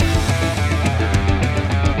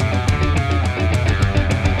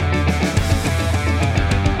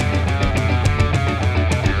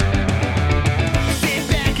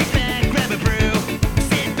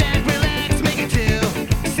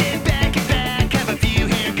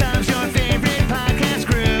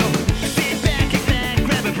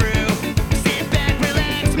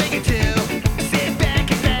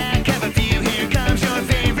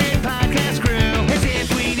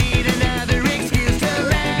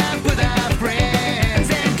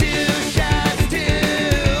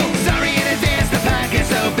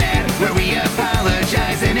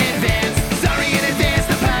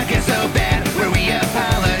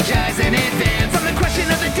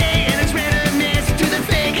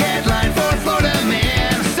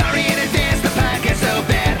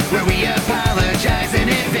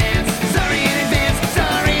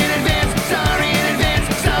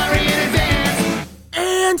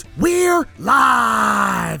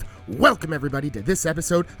Welcome, everybody, to this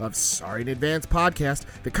episode of Sorry in Advance Podcast,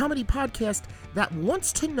 the comedy podcast that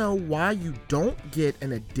wants to know why you don't get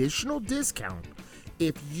an additional discount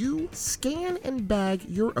if you scan and bag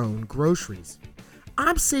your own groceries.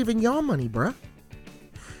 I'm saving y'all money, bruh.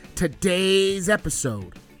 Today's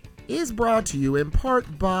episode is brought to you in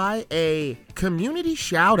part by a community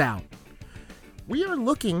shout-out. We are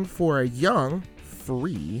looking for a young,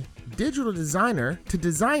 free digital designer to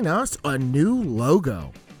design us a new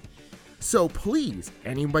logo. So please,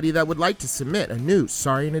 anybody that would like to submit a new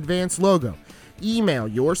Sorry in Advance logo, email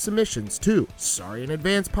your submissions to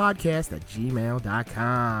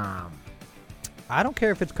sorryinadvancepodcast@gmail.com. I don't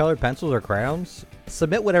care if it's colored pencils or crayons.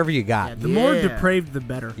 Submit whatever you got. The more depraved, the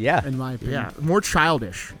better. Yeah. In my opinion. Yeah, more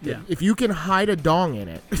childish. Yeah. If you can hide a dong in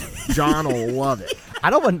it, John will love it. I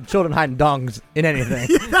don't want children hiding dongs in anything.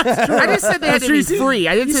 I just said they had to be free.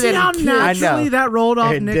 I didn't You say see they how had to be cute. naturally that rolled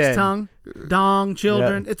off It Nick's did. tongue? Dong,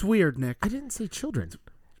 children. It's weird, Nick. I didn't say children.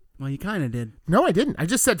 Well, you kind of did. No, I didn't. I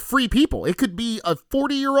just said free people. It could be a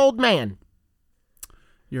 40-year-old man.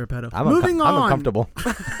 You're a pedo. I'm Moving on. I'm uncomfortable.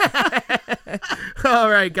 All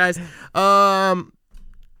right, guys. Well,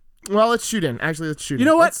 let's shoot in. Actually, let's shoot in. You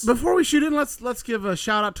know what? Let's- Before we shoot in, let's give a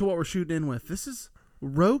shout out to what we're shooting in with. This is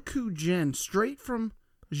Roku Gin, straight from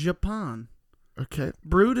Japan, Okay.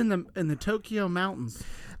 brewed in the Tokyo mountains.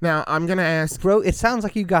 Now, I'm going to ask. Bro, it sounds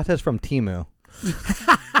like you got this from Temu.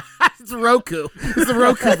 It's Roku. It's the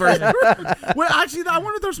Roku version. Well, actually, I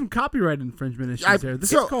wonder if there's some copyright infringement issues there. This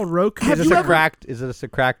so- is called Roku. Have Is you this a ever- cracked? Is this a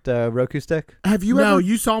cracked Roku stick? Have you No, ever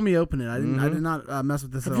you saw me open it. I didn't. I did not mess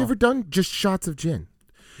with this have at you all. ever done just shots of gin?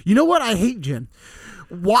 You know what? I hate gin.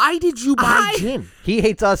 Why did you buy gin? He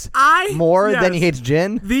hates us I- more than he yes. hates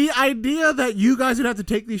gin. The idea that you guys would have to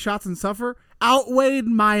take these shots and suffer outweighed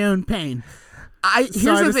my own pain. Here's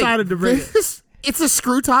I the decided thing. to bring It's a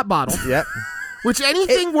screw top bottle, Yep. which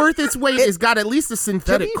anything worth its weight has got at least a To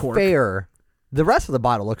synthetic be cork. fair, the rest of the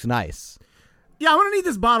bottle looks nice. Yeah, I'm gonna need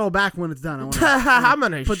this bottle back when it's done. I wanna, I'm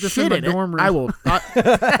gonna Put this shit in my it. dorm room. I will.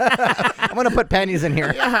 I'm gonna put pennies in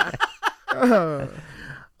here.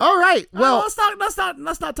 All right. Well, let's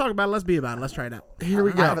not talk about it. Let's be about it. Let's try it out. here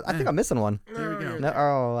we go. I think I'm missing one. Here we go. No,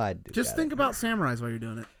 oh, I do Just got think about samurais while you're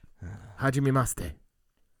doing it. Hajime.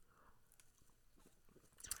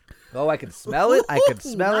 Oh, I could smell it. I could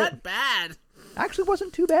smell it. Not bad. Actually,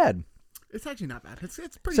 wasn't too bad. It's actually not bad. It's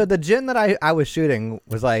pretty. So the gin that I was shooting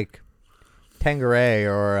was like Tanqueray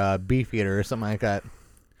or Beefeater or something like that.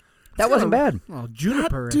 That wasn't bad. Oh,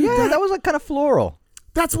 juniper. Dude, Yeah, that was like kind of floral.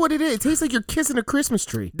 That's what it is. It tastes like you're kissing a Christmas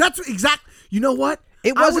tree. That's exact. You know what?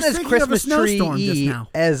 It I wasn't was as thinking of a Christmas snowstorm just tree now.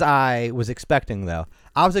 as I was expecting, though.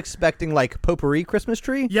 I was expecting like potpourri Christmas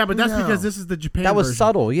tree. Yeah, but that's No. because this is the Japan. That was version.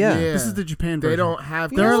 subtle, yeah. This is the Japan version. They don't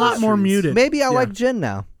have. They're a lot more Christmas trees. muted. Maybe I Yeah. like gin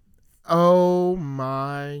now. Oh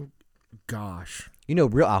my gosh. You know,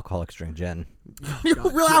 real alcoholics drink gin.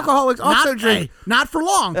 Real alcoholics also Not, drink. hey, not for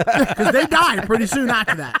long, because they die pretty soon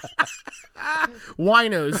after that.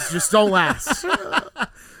 Winos just don't last.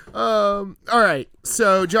 All right.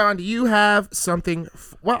 So, John, do you have something?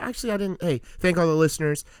 Well, actually, I didn't. Hey, thank all the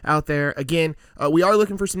listeners out there. Again, we are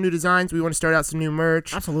looking for some new designs. We want to start out some new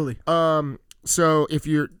merch. Absolutely. So if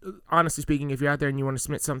you're, honestly speaking, if you're out there and you want to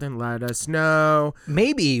submit something, let us know.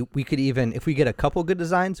 Maybe we could even, if we get a couple good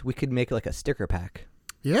designs, we could make like a sticker pack.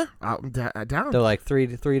 Yeah, I'm down. They're like three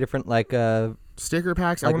different like Sticker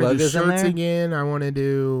packs. like I want to do logos in shirts there? again. I want to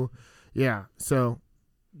do, yeah. So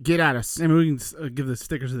get at us. And we can give the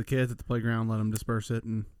stickers to the kids at the playground, let them disperse it,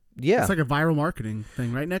 and yeah. it's like a viral marketing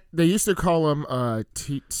thing, right, Nick? They used to call them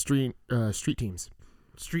street teams.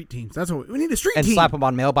 Street teams. That's what we need. A street and team. slap them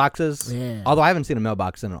on mailboxes. Yeah. Although I haven't seen a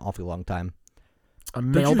mailbox in an awfully long time. A you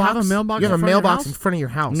mailbox. have a mailbox You have in a front of your mailbox house? in front of your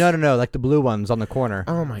house. No, like the blue ones on the corner.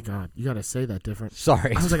 Oh my God, you got to say that different.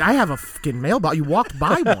 Sorry. I was like, I have a fucking mailbox. You walked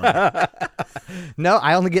by one. No,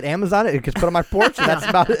 I only get Amazon. It gets put on my porch, and that's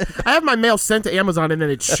about it. I have my mail sent to Amazon and then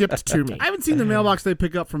it's shipped to me. I haven't seen the mailbox they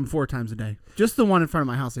pick up from 4 times a day. Just the one in front of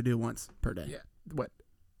my house they do once per day. Yeah. What?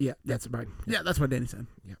 Yeah, that's mine. Yeah, that's what Danny said.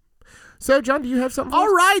 So, John, do you have something? All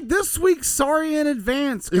right, this week's Sorry in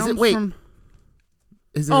Advance Is it- comes wait. from...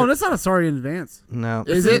 Is it? Oh, that's not a Sorry in Advance. No.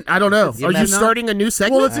 Is it? I don't know. It's- Are you not- starting a new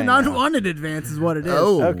segment? Well, it's an I know. unwanted advance is what it is.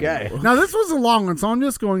 Oh, Okay. Now, this was a long one, so I'm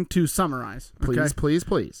just going to summarize. Please, Okay? please,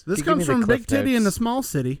 please. This Give comes me the from Cliff Big Titty in the Notes. Small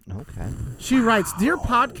City. Okay. She writes, Dear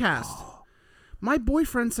Podcast, my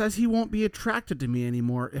boyfriend says he won't be attracted to me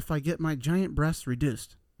anymore if I get my giant breasts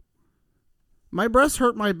reduced. My breasts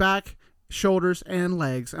hurt my back, shoulders, and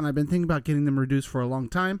legs, and I've been thinking about getting them reduced for a long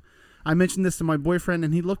time. I mentioned this to my boyfriend,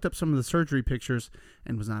 and he looked up some of the surgery pictures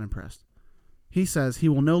and was not impressed. He says he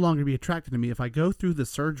will no longer be attracted to me if I go through the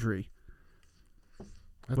surgery.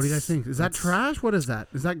 What do you guys think? Is that trash? What is that?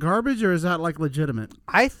 Is that garbage or is that like legitimate?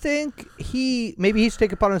 I think maybe he's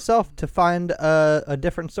taken upon himself to find a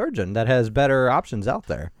different surgeon that has better options out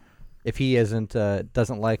there. If he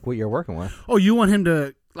doesn't like what you're working with. Oh, you want him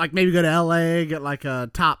to like maybe go to LA, get like a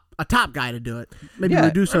top guy to do it. Maybe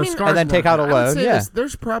reduce those scars and then take out a loan. Yeah,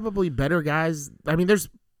 there's probably better guys. I mean, there's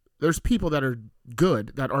people that are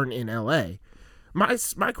good that aren't in LA.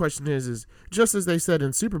 My question is just as they said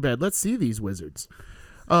in Superbad, let's see these wizards.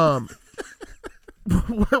 What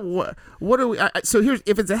are we? So here's,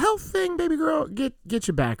 if it's a health thing, baby girl, get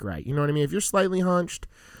your back right. You know what I mean? If you're slightly hunched,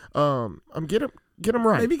 get them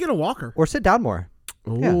right. Maybe get a walker or sit down more.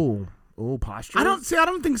 Oh, posture. I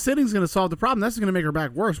don't think sitting's going to solve the problem. That's going to make her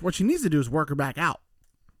back worse. What she needs to do is work her back out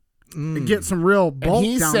and get some real bulk. And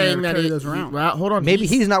he's down saying there to carry those around. Well, hold on. Maybe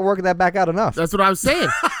he's not working that back out enough. That's what I was saying.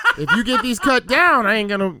 If you get these cut down, I ain't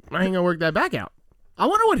gonna work that back out. I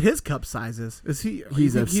wonder what his cup size is. Is he?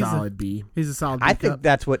 He's a solid B. He's a solid B. I think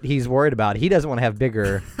that's what he's worried about. He doesn't want to have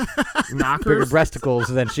bigger breasticles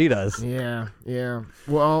than she does. Yeah.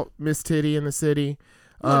 Well, Miss Titty in the city.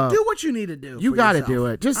 Look, do what you need to do. You got to do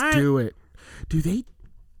it. Just do it.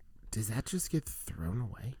 Does that just get thrown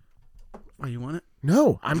away? Oh, you want it?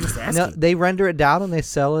 No, I'm just asking. No, they render it down and they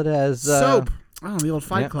sell it as soap. Oh, the old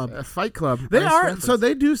Fight Club. Fight Club. They are. Reference. So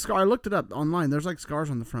they do scar. I looked it up online. There's like scars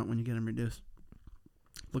on the front when you get them reduced.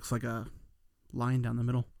 Looks like a line down the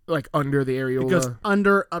middle. Like under the areola. It goes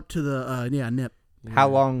under up to the nip. Yeah. How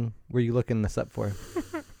long were you looking this up for?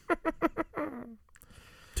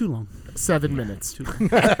 Too long. 7 minutes. Too long.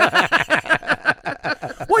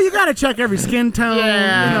 Well, you got to check every skin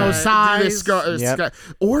tone, size.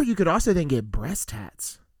 Or you could also then get breast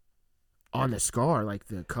tats on the scar, like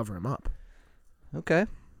to cover them up. Okay.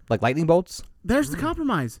 Like lightning bolts? There's the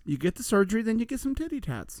compromise. You get the surgery, then you get some titty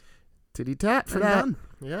tats. Titty tat for and that. Done.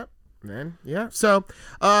 Yep. Then so,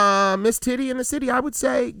 Miss Titty in the city, I would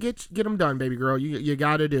say get them done, baby girl. You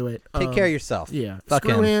got to do it. Take care of yourself. Yeah. Fuck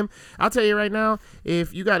Screw him. I'll tell you right now,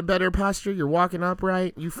 if you got better posture, you're walking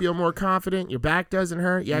upright, you feel more confident, your back doesn't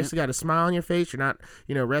hurt, you actually got a smile on your face, you're not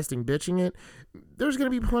resting bitching it. There's gonna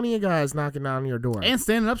be plenty of guys knocking down your door. And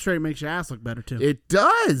standing up straight makes your ass look better too. It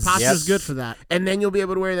does. Posture's good for that. And then you'll be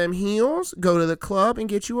able to wear them heels, go to the club, and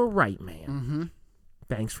get you a right man. Mm-hmm.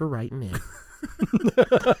 Thanks for writing in.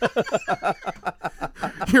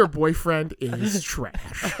 Your boyfriend is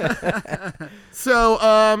trash.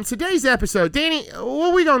 So today's episode, Danny, what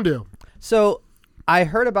are we gonna do? So I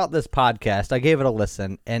heard about this podcast. I gave it a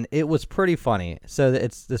listen, and it was pretty funny. So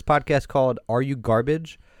it's this podcast called Are You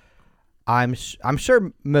Garbage? I'm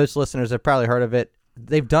sure most listeners have probably heard of it.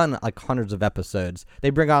 They've done like hundreds of episodes. They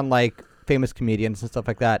bring on like famous comedians and stuff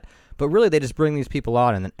like that. But really, they just bring these people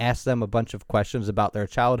on and then ask them a bunch of questions about their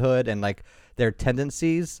childhood and like their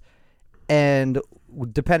tendencies. And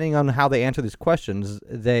depending on how they answer these questions,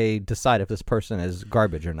 they decide if this person is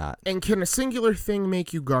garbage or not. And can a singular thing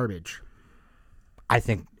make you garbage? I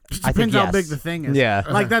think depends yes. how big the thing is. Yeah.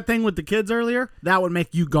 Like that thing with the kids earlier, that would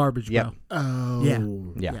make you garbage, bro. Yep.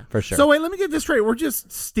 Oh. Yeah, for sure. So wait, let me get this straight. We're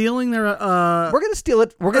just stealing their We're going to steal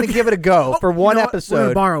it. We're going to give it a go for one episode. We're going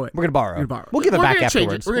to borrow it. We're going to borrow it. We'll give it back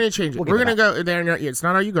afterwards. We're going to change it. We're going to go there. It's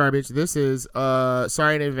not Are You Garbage. This is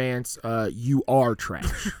sorry in advance. You are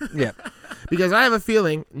trash. Yeah. Because I have a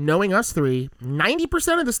feeling, knowing us three,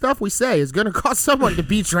 90% of the stuff we say is going to cause someone to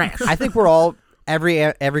be trash. I think we're all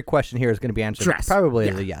every question here is going to be answered trash. probably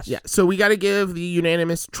as a yes. Yeah. So we got to give the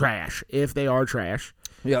unanimous trash if they are trash.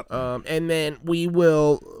 Yep. And then we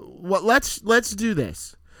will. Let's do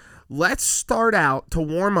this. Let's start out to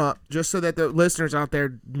warm up, just so that the listeners out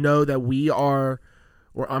there know that we're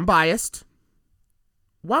unbiased.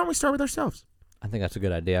 Why don't we start with ourselves? I think that's a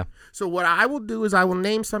good idea. So what I will do is I will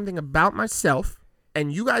name something about myself,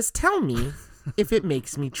 and you guys tell me if it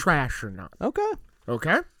makes me trash or not. Okay.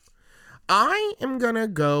 Okay? I am going to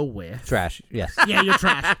go with... Trash, yes. Yeah, you're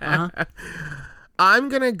trash. Uh-huh. I'm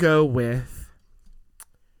going to go with...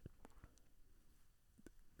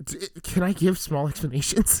 Can I give small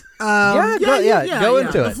explanations? Go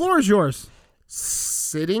into it. The floor is yours.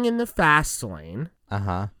 Sitting in the fast lane.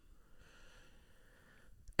 Uh-huh.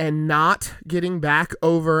 And not getting back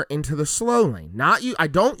over into the slow lane. I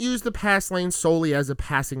don't use the pass lane solely as a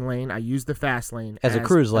passing lane. I use the fast lane as a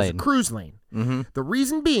cruise lane. Mm-hmm. The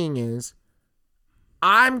reason being is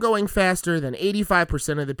I'm going faster than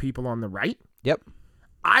 85% of the people on the right. Yep.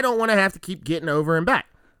 I don't want to have to keep getting over and back.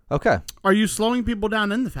 Okay. Are you slowing people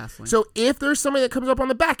down in the fast lane? So if there's somebody that comes up on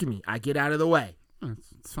the back of me, I get out of the way. Oh,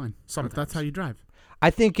 it's fine. Sometimes. That's how you drive. I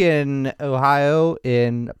think in Ohio,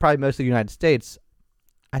 in probably most of the United States,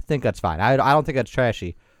 I think that's fine. I don't think that's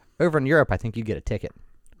trashy. Over in Europe, I think you get a ticket.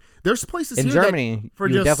 There's places In here Germany, For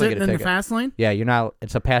you just definitely sitting get a in the ticket. fast lane? Yeah, you're not.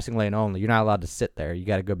 It's a passing lane only. You're not allowed to sit there. You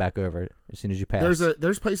got to go back over as soon as you pass.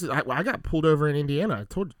 there's places I got pulled over in Indiana.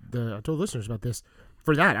 I told listeners about this.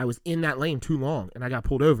 For that, I was in that lane too long, and I got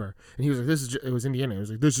pulled over. And he was like, it was Indiana. He was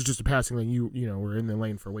like, this is just a passing lane. You were in the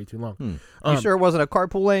lane for way too long. You sure it wasn't a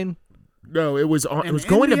carpool lane? No, it was In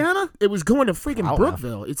going Indiana? to freaking Wow.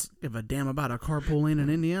 Brookville. Give a damn about a carpool lane in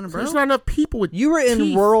Indiana, bro. There's not enough people with You were in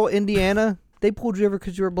teeth. rural Indiana. They pulled you over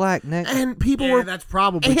because you were black, Nick. And people Yeah, were that's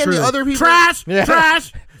probably and true. the other people Trash! Yeah.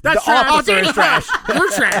 Trash! That's The trash! officer is Danny, trash.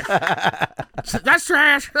 You're trash. That's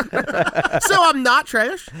trash. So I'm not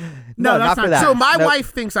trash. No, not that's for not- that. So my Nope.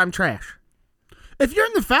 wife thinks I'm trash. If you're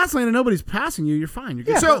in the fast lane and nobody's passing you, you're fine. You're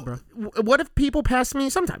good to So go, bro. what if people pass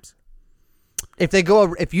me sometimes?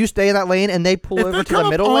 If you stay in that lane and they pull If over they to come the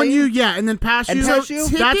up middle on lane, you, yeah, and then pass And you, pass you?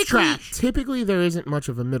 that's trash. Typically, there isn't much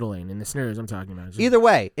of a middle lane in the scenarios I'm talking about. either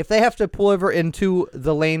way, if they have to pull over into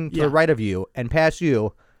the lane to Yeah. the right of you and pass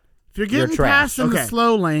you, If you're getting trash. passed in the Okay.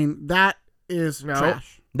 slow lane, that is No.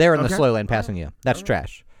 trash. they're in the Okay. slow lane passing you. That's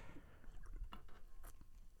trash.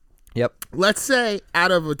 Yep. Let's say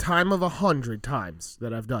out of a time of 100 times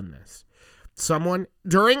that I've done this, someone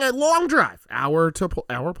during a long drive, hour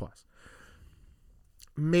plus,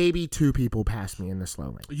 maybe 2 people passed me in the slow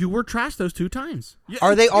lane. You were trash those 2 times.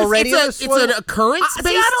 Are they already in the It's slow an occurrence See,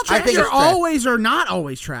 based. I don't think think you're it's trash. always or not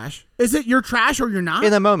always trash. Is it you're trash or you're not?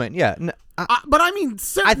 in the moment? Yeah. But I mean,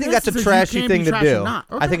 I think that's a trashy thing to do. Not.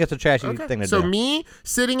 I think it's a trashy Okay. thing to So do. me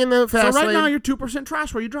sitting in the So fast right lane. now you're 2%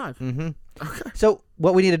 trash where you drive. So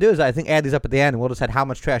what we need to do is I think add these up at the end and we'll just add how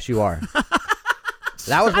much trash you are.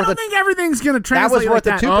 That was I worth don't it. think everything's gonna That was was worth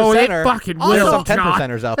like a 2%. Oh, it fucking There's will, some John.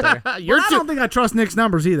 10%ers out there. You're I don't think I trust Nick's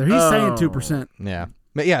numbers either. He's saying 2%. Yeah.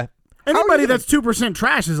 But yeah. Anybody that's 2%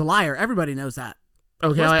 trash is a liar. Everybody knows that.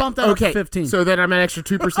 Okay, Let's bump that up to okay. 15. So then I'm an extra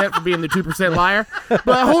 2% for being the 2% liar.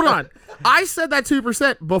 But hold on, I said that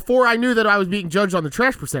 2% before I knew that I was being judged on the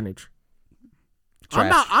trash percentage.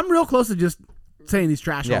 Trash. I'm real close to just saying he's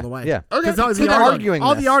trash Yeah, all the way. yeah. Okay, 'Cause all so the they're arguing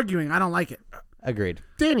all this. the arguing, I don't like it. Agreed.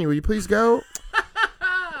 Danny, will you please go?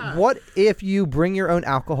 What if you bring your own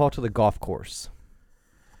alcohol to the golf course?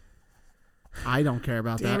 I don't care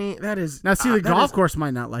about Danny, that is that. Now, see, the that golf is course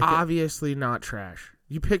might not like it. obviously not trash.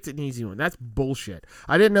 You picked an easy one. That's bullshit.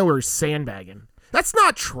 I didn't know we were sandbagging. That's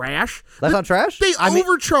not trash. That's not trash? They I mean,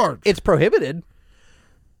 overcharge. it's prohibited.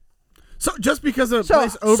 So just because a So-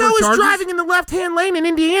 place So overcharges, is driving in the left-hand lane in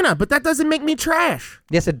Indiana, but that doesn't make me trash.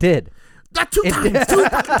 Yes, it did. That 2 times. 2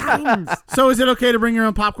 fucking times. So is it okay to bring your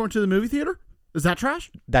own popcorn to the movie theater? Is that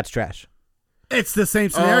trash? That's trash. It's the same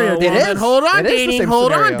scenario. Oh, It well, is. then hold on, It is the Danny. same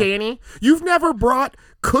Hold scenario. on, Danny. You've never brought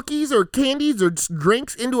cookies or candies or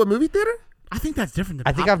drinks into a movie theater? I think that's different than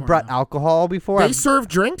I think popcorn, I've brought though. alcohol before. They I've- serve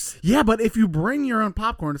drinks? Yeah, but if you bring your own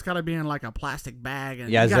popcorn, it's got to be in like a plastic bag. And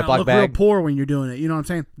Yeah, you gotta Ziploc look bag. real poor when you're doing it. You know what I'm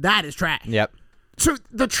saying? That is trash. Yep. So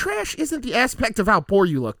the trash isn't the aspect of how poor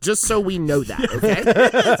you look, just so we know that,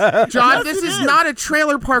 okay? John, this is not a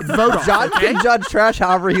trailer park vote-off, John okay? can judge trash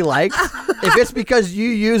however he likes. If it's because you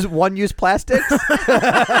use one-use plastics,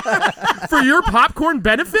 For your popcorn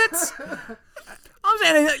benefits? I'm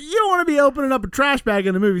saying you don't want to be opening up a trash bag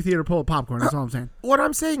in the movie theater full of popcorn. That's all I'm saying. What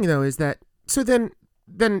I'm saying, though, is that, so then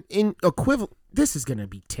in equivalent, this is going to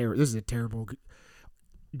be terrible. This is a terrible,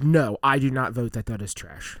 no, I do not vote that is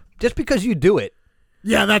trash. just because you do it,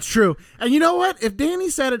 Yeah, that's true. And you know what? If Danny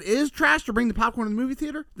said it is trash to bring the popcorn to the movie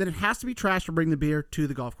theater, then it has to be trash to bring the beer to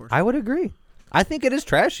the golf course. I would agree. I think it is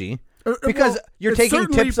trashy because well, you're it's taking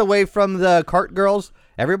certainly- tips away from the cart girls.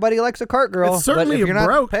 Everybody likes a cart girl, It's certainly but if you're not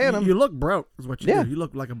broke. paying them, You look broke is what you Yeah. do. You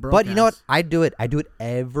look like a broke but you know what? ass. I do it. I do it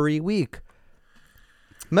every week.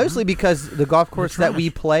 Mostly because the golf course that we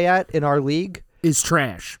play at in our league, Is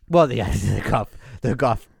trash. well, yeah, the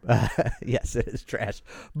golf, yes, it is trash.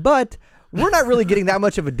 But we're not really getting that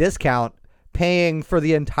much of a discount paying for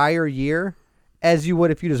the entire year as you would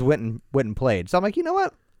if you just went and played. So I'm like, you know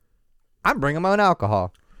what? I'm bringing my own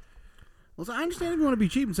alcohol. Well, so I understand if you want to be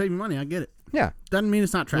cheap and save your money. I get it. Yeah, Doesn't mean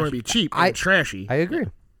it's not You trash. want to be cheap and trashy. I agree.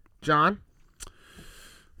 John?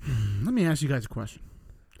 Let me ask you guys a question.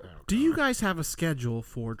 Do you guys have a schedule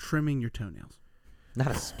for trimming your toenails? Not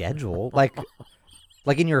a schedule, like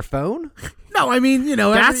in your phone. No, I mean, you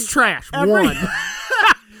know, That's trash. every- One.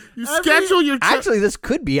 You schedule your Actually, this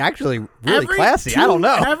could be really every classy. 2 I don't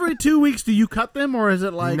know. Every 2 weeks, do you cut them, or is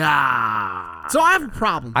it like? Nah. So I have a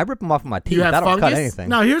problem. I rip them off with my teeth. have I don't cut fungus? anything.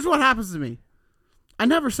 Now, here's what happens to me. I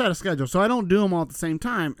never set a schedule, so I don't do them all at the same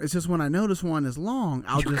time. It's just when I notice one is long,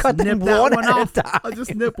 I'll just cut them nip that one one at a off. time. I'll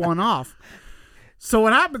just nip one off. So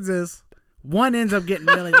what happens is one ends up getting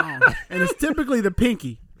really long, and it's typically the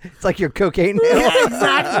pinky. It's like your cocaine nail. Yeah,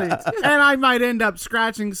 exactly. And I might end up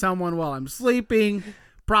scratching someone while I'm sleeping.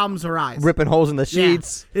 Problems arise. Ripping holes in the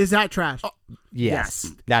sheets. Yeah. Is that trash?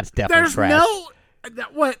 Yes. That's definitely There's trash. no...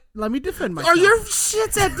 What? Let me defend myself. Are your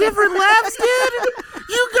shits at different labs, dude?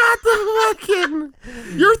 You got the fucking...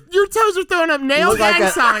 Your toes are throwing up nail gang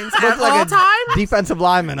signs at all times? Defensive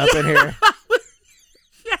lineman up in here.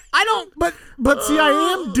 I don't... But see, I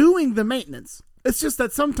am doing the maintenance. It's just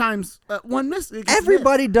that sometimes one misses.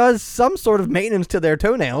 Everybody does some sort of maintenance to their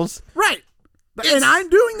toenails. Right. And I'm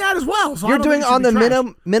doing that as well. So You're doing on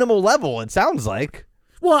the minimal level, it sounds like.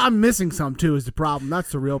 Well, I'm missing some too is the problem.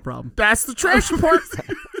 That's the real problem. That's the trash part.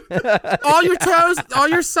 All your toes, all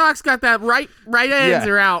your socks got that right ends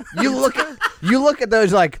are out. You look at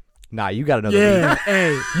those like, nah, you got another Yeah, week.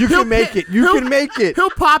 hey. You can make it. You can make it. He'll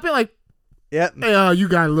pop it like, Yep. hey, you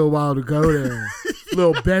got a little while to go there,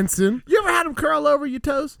 little Benson. You ever had him curl over your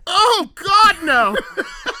toes? Oh, God, no.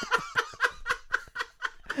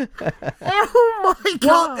 Oh, my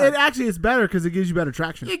God. Well, it actually is better because it gives you better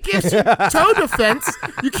traction. It gives you toe defense.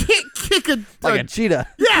 You can't kick Like a cheetah.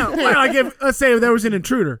 Yeah, like if, let's say there was an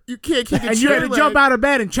intruder. You can't kick a And you had to jump out of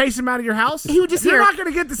bed and chase him out of your house. He would just You're hear- not going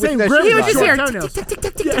to get the same the grip. shoes He would on. just hear toenails. tick, tick,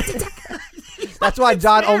 tick, tick, tick, tick, tick, tick. That's why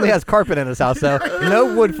John only has carpet in his house, so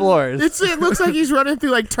no wood floors. It looks like he's running through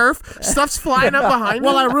like turf. Stuff's flying up behind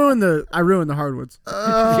Well, him. I ruined the hardwoods.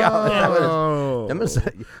 That was-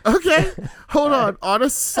 Okay, hold on. On a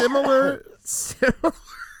similar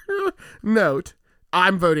note,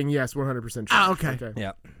 I'm voting yes, 100% trash. Okay.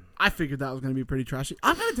 yeah. I figured that was going to be pretty trashy.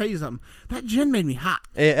 I'm going to tell you something. That gin made me hot.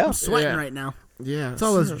 Yeah. I'm sweating Yeah. right now. Yeah, It's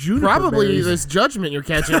all those juniper probably berries. this judgment you're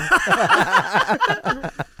catching.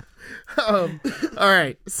 All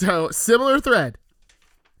right, so similar thread.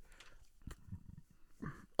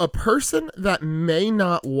 A person that may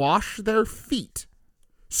not wash their feet,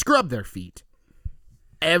 scrub their feet,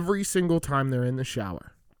 every single time they're in the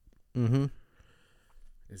shower. Mm-hmm.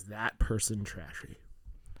 Is that person trashy?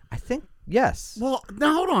 I think yes. Well,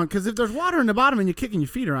 now hold on, because if there's water in the bottom and you're kicking your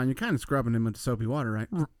feet around, you're kind of scrubbing them with soapy water, right?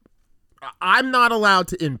 I'm not allowed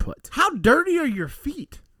to input. How dirty are your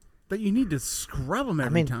feet that you need to scrub them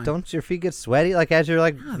every time? Don't your feet get sweaty like as you're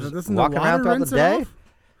like doesn't the walking water around throughout rinse the it day? off?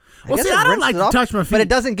 Well, guess see, it I don't rinses like it to off, touch my feet. but it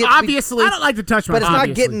doesn't get Obviously, I don't like to touch my But it's feet.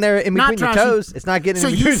 not getting there in Not between your trashy. toes. It's not getting So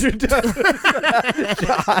in you- between your toes.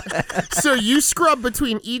 So you scrub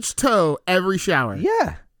between each toe every shower.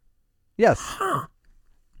 Yeah. Yes.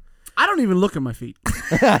 I don't even look at my feet.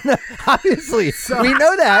 Obviously, we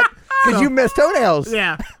know that because you miss toenails.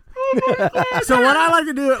 Yeah. So what I like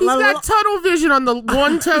to do, He's got tunnel vision on the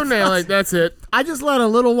one toenail. Like that's it. I just let a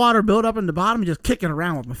little water build up in the bottom and just kick it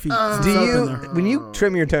around with my feet. Do you, when you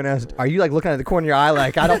trim your toenails, are you like looking at the corner of your eye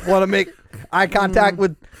like I don't want to make eye contact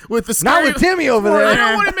with With the not scary, with Timmy over I there?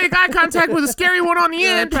 don't want to make eye contact with a scary one on the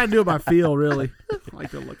Yeah, I'm end. trying to do it by feel, really. I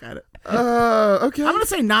like to look at it. Okay. I'm going to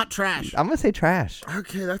say not trash. I'm gonna say trash.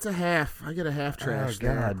 Okay, that's a half. I get a half trash. Oh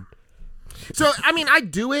God. So I mean, I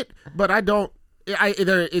do it, but I don't.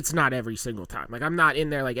 It's not every single time. Like I'm not in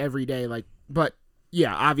there like every day. Like, but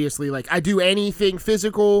yeah, obviously, like I do anything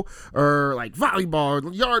physical or like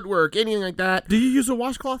volleyball, yard work, anything like that. Do you use a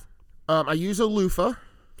washcloth? I use a loofah.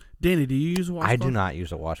 Danny, do you use a washcloth? I do not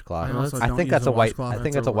use a washcloth. I also I don't think use that's a a white. washcloth. I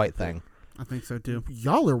think That's that's a a white thing. I think so, too.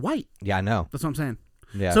 Y'all are white. Yeah, I know. That's what I'm saying.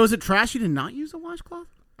 Yeah. So is it trashy to not use a washcloth?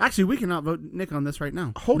 Actually, we cannot vote Nick on this right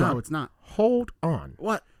now. Hold on. No, it's not. Hold on.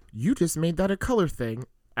 What? You just made that a color thing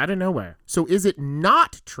out of nowhere. So is it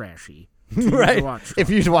not trashy? To use a right. washcloth? If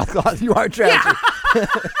you use a washcloth, you are trashy.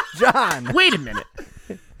 John, Wait a minute.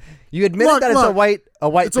 you admitted Look, that it's a look. white.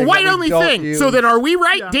 It's a thing white that we only don't thing. use. So then are we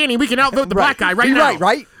right? Danny, we can outvote the black guy right You're now.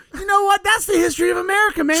 right. You know what? That's the history of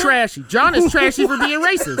America, man. Trashy. John is trashy for being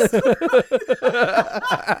racist.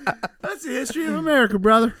 That's the history of America,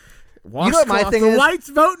 brother. You know what my thing The is? whites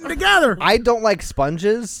voting together. I don't like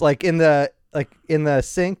sponges like in the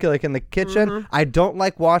sink, like in the kitchen. Mm-hmm. I don't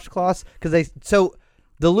like washcloths because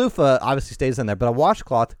the loofah obviously stays in there, but a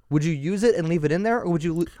washcloth, would you use it and leave it in there, or would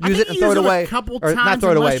you use it and throw it away? A couple or times, not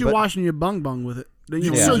throw it unless away, you're but washing your bung bung with it. Then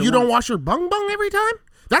you Yeah. So use you a don't wash- wash your bung bung every time?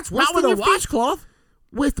 That's worse not with than a your feet. washcloth.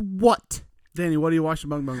 With what? Danny, what do you wash your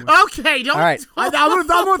bung bung with? Okay, don't. All right. I'm gonna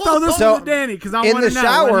throw this So, one to Danny because I in want the to know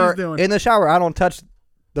what shower, he's doing. in the shower, I don't touch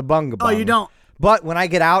the bung. Oh, you don't? But when I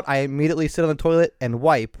get out, I immediately sit on the toilet and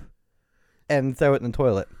wipe, and throw it in the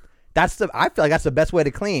toilet. I feel like that's the best way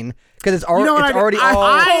to clean because it's already You know what already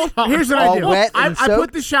all. here's what all I do. wet I and put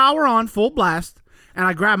soaked? the shower on full blast and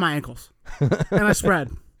I grab my ankles and I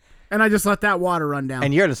spread and I just let that water run down.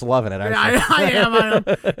 And you're just loving it. Yeah, Actually. I am.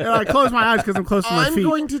 And I close my eyes because I'm close to my I'm feet.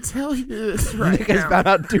 going to tell you this right Nick has now. found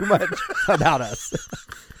out too much about us.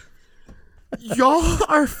 Y'all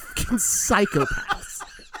are fucking psychopaths.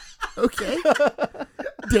 Okay?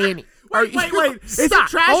 Danny. Wait. Is it Stop.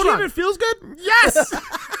 trashy Hold if on. it feels good? Yes!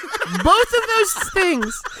 Both of those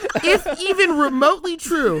things, if even remotely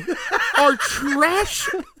true, are trash.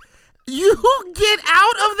 You get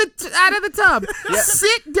out of the tub,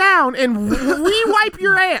 sit down, and re-wipe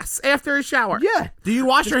your ass after a shower. Yeah. Do you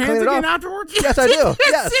wash your clean hands it again off. afterwards? Yes, I do.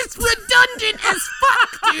 Yes. It's redundant as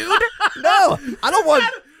fuck, dude. No, I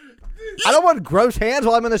don't want gross hands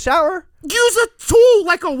while I'm in the shower. Use a tool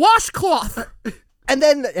like a washcloth. And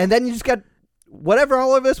then you just got whatever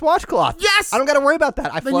all over this washcloth. Yes. I don't got to worry about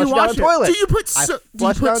that. I Then flush you it down wash the it. toilet. Do you put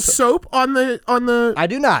soap on the? I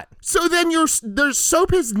do not. So then there's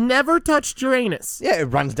soap has never touched your anus. Yeah, it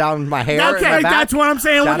runs down my hair. and Okay, my back. that's what I'm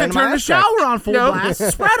saying. down When they into my turn the ass crack. shower on full No.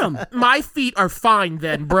 blast, spread them. My feet are fine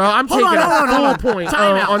then, bro. I'm Hold taking on, a full point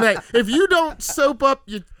Time out. on that. If you don't soap up,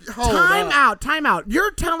 you Time out.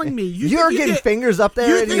 You're telling me You're think you getting get, fingers up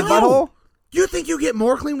there you in your think- butthole? You think you get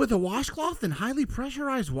more clean with a washcloth than highly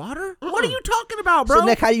pressurized water? What are you talking about, bro? So,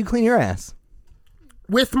 Nick, how do you clean your ass?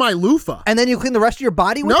 with my loofah. And then you clean the rest of your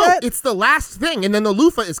body with No, that? it's the last thing, and then the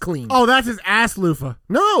loofah is clean. Oh, that's his ass loofah.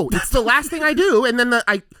 No, it's the last thing I do, and then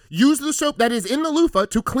I use the soap that is in the loofah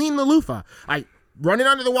to clean the loofah. I run it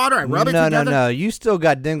under the water, I rub it together. No. You still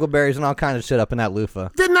got dingleberries and all kinds of shit up in that loofah.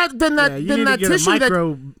 Then that You need to get tissue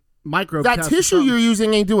a micro that test or tissue something. you're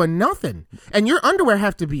using ain't doing nothing, and your underwear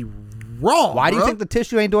have to be raw. Why do you bruh. think the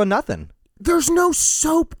tissue ain't doing nothing? There's no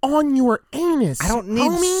soap on your anus? I don't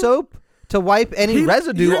need homie. soap to wipe any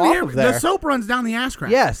residue off of there. The soap runs down the ass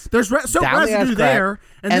crack. Yes. There's soap Down the ass residue crack. there,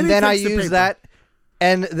 and then I use that,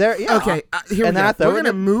 and there. Yeah. Okay, here and we then I go. throw We're it in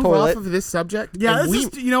gonna the move toilet. off of this subject. Yeah, and this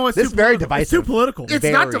is, you know what's this too is very political. divisive. It's too political. It's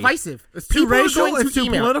not Very. divisive. It's too People are racial, going it's to too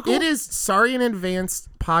email. political. It is sorry in advance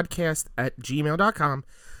podcast at gmail.com.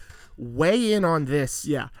 Weigh in on this.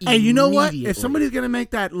 Yeah. Hey, you know what? If immediately. somebody's going to make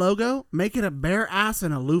that logo, make it a bare ass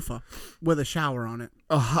and a loofah with a shower on it.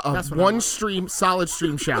 That's what I one want. stream, solid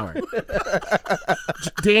stream shower.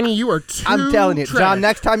 Danny, you are too I'm telling you, trash. John.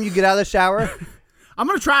 Next time you get out of the shower, I'm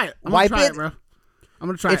going to try it. I'm Wipe going to try it. it, bro. I'm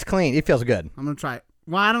going to try it's it. clean. It feels good. I'm going to try it.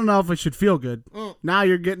 Well, I don't know if it should feel good. Now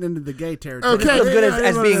you're getting into the gay territory. Okay. It feels good Yeah,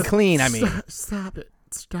 as being clean. I mean, Stop it.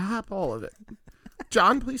 Stop all of it.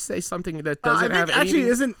 John, please say something that I doesn't think have actually,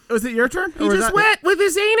 anything. was it your turn? He just went with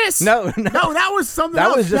his anus. no. No, that was something That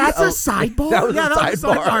else. was just That's a sidebar. That was yeah, a that was a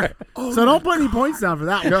sidebar. sidebar. So don't put any points down for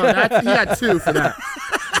that one. No, he got 2 for that.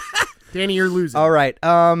 Danny, you're losing. All right.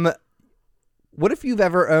 What if you've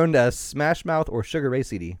ever owned a Smash Mouth or Sugar Ray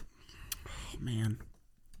CD? Oh, man.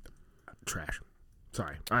 Trash.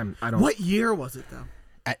 Sorry, I don't. What year was it, though?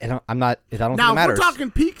 I don't Now, think it if matters. we're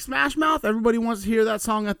talking peak Smash Mouth, everybody wants to hear that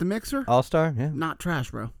song at the mixer. All Star. Yeah. Not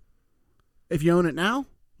trash, bro. If you own it now,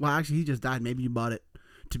 well, actually, he just died. Maybe you bought it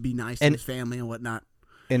to be nice to And- his family and whatnot.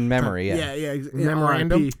 In memory. Yeah. Yeah.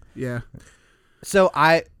 Memorandum? RIP. Yeah. So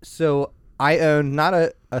I owned not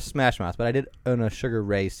a Smash Mouth, but I did own a Sugar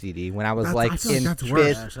Ray CD when I was I like feel like in that's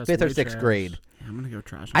worse. That's fifth or way sixth trash. grade. Yeah, I'm gonna go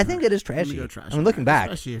trash. I think it is I'm gonna trashy. go trash. I mean, looking back,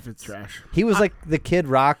 especially if it's Trash. he was like the Kid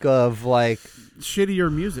Rock of like,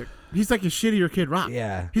 shittier music. He's like a shittier Kid Rock.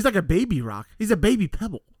 yeah. He's like a baby rock. He's a baby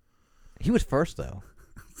Pebble. He was first though.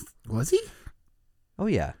 Was he? Oh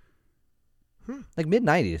yeah. Like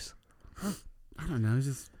mid-90s. I don't know. He's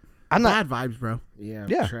just I'm not. bad vibes, bro. Yeah.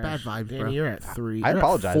 Yeah. Trash. Bad vibes, Danny, bro. you're at 3. I You're at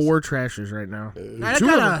apologize. 4 trashers right now. I Two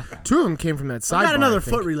got of them came from that sidebar. I got another I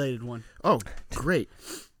think. foot related one. Oh, great.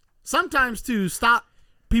 Sometimes to stop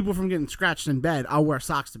people from getting scratched in bed, I'll wear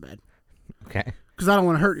socks to bed Okay. because I don't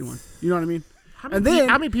want to hurt anyone. You know what I mean? How many, And then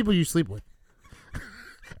how many people you sleep with?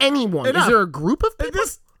 Anyone? Enough. Is there a group of people?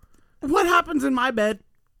 this, what happens in my bed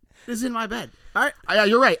is in my bed. All right.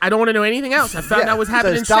 You're right. I don't want to know anything else. I found out what's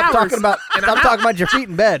happening So in stop showers. talking about and stop I'm talking out. about your feet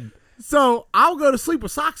in bed. So I'll go to sleep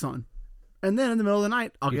with socks on, and then in the middle of the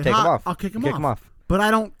night I'll You get take 'em hot. off. I'll kick them Kick 'em off. But I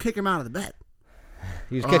don't kick them out of the bed.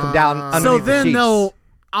 You just kick them down underneath So the then sheets.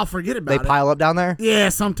 I'll forget about They it. pile up down there. Yeah,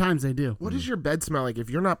 sometimes they do. What does your bed smell like if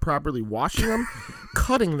you're not properly washing them,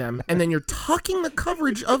 cutting them, and then you're tucking the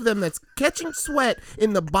coverage of them that's catching sweat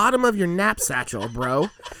in the bottom of your nap satchel, bro?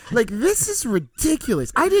 Like, this is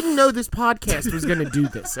ridiculous. I didn't know this podcast was going to do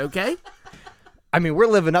this, okay? I mean, we're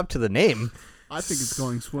living up to the name. I think it's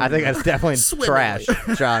going swimming. I think that's definitely Swimmingly. trash,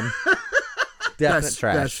 John. Definite That's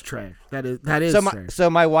trash. That's trash. That is So trash.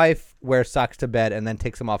 my wife wears socks to bed and then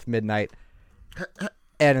takes them off midnight,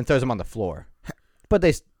 and then throws them on the floor. But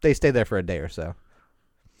they stay there for a day or so.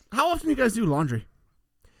 How often do you guys do laundry?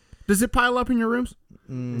 Does it pile up in your rooms?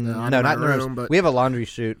 No, not not in in my the room, rooms. but- We have a laundry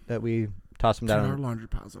chute that we toss them Our down. laundry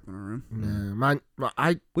piles up in our room. Nah,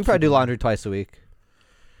 we We probably do laundry twice a week.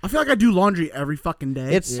 I feel like I do laundry every fucking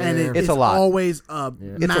day. It's a lot. Always It's a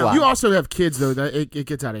lot. You also have kids though that it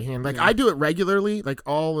gets out of hand. Like I do it regularly. Like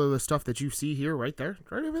all of the stuff that you see here, right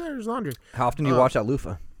over there is laundry. How often do you wash that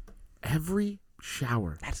loofah? Every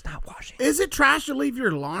shower. That's not washing. Is it trash to leave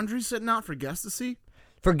your laundry sitting out for guests to see?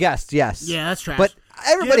 For guests, yes. Yeah, that's trash. But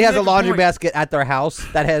everybody Yeah, has a make a laundry point. basket at their house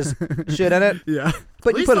that has shit in it. Yeah.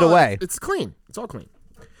 But you put it away. It's clean. It's all clean.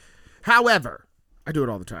 However, I do it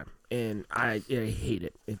all the time, and I hate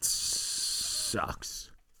it. It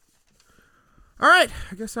sucks. All right,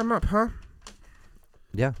 I guess I'm up, huh?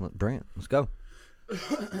 Yeah, bring it. Let's go.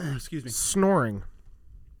 Excuse me. Snoring.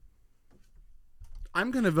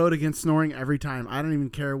 I'm going to vote against snoring every time. I don't even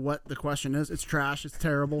care what the question is. It's trash. It's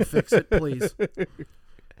terrible. Fix it, please.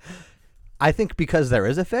 I think because there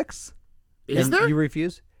is a fix. Is and there? You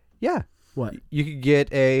refuse? Yeah. What? You could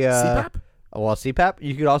get a CPAP? Well, CPAP.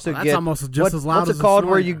 You could also That's get almost just as loud what's as it the called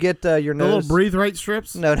where snoring. you get your The little nose? breathe right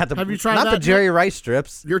strips? No, not the. Have you tried not that the yet? Jerry Rice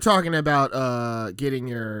strips. You're talking about getting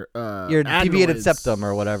your Deviated adenoids. septum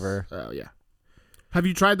or whatever. Oh yeah. Have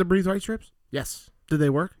you tried the breathe right strips? Yes. Did they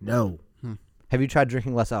work? No. Have you tried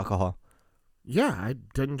drinking less alcohol? Yeah, I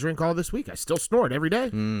didn't drink all this week. I still snort every day.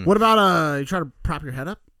 What about you try to prop your head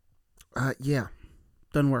up? Yeah.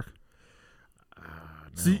 Doesn't work. No.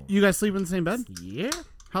 So you guys sleep in the same bed? Yeah.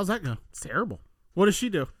 How's that go? It's terrible. What does she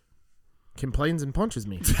do? Complains and punches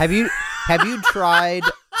me. Have you tried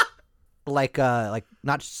like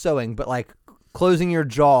not sewing but like closing your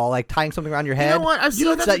jaw, like tying something around your head? You know what? I've seen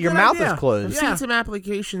so that's that a your good mouth idea. is closed. I've seen some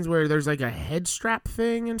applications where there's like a head strap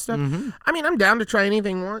thing and stuff. Mm-hmm. I mean, I'm down to try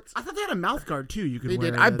anything once. I thought they had a mouth guard too. You could They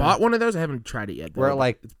wear. did. I bought one of those. I haven't tried it yet. Where it though.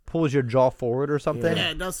 like pulls your jaw forward or something. Yeah,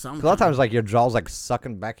 it does something. A lot of times, like your jaw's like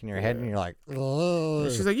sucking back in your head, and you're like,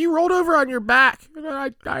 She's like, you rolled over on your back. And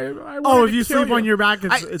I Oh, wanted if to you kill sleep you. on your back,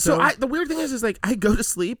 it's over. The weird thing is like I go to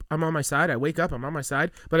sleep, I'm on my side. I wake up, I'm on my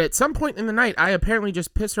side. But at some point in the night, I apparently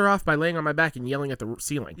just piss her off by laying on my back and yelling at the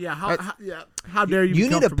ceiling. Yeah, how dare you? you be need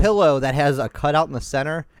a comfortable? pillow that has a cutout in the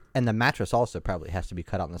center, and the mattress also probably has to be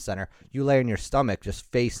cut out in the center. You lay on your stomach,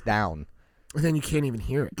 just face down. And then you can't even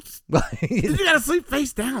hear it. You gotta sleep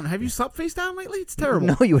face down. Have you slept face down lately? It's terrible.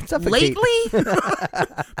 No, you would suffocate. Lately?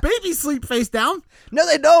 Babies sleep face down. No,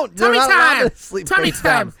 they don't. They're Tummy not allowed time. to sleep Tummy face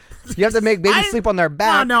down. time. You have to make babies sleep on their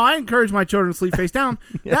back. No, I encourage my children to sleep face down.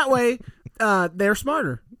 That way, they're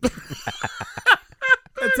smarter.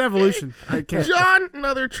 It's evolution. I can't. John,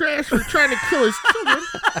 another trash for trying to kill his children.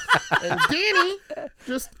 And Danny,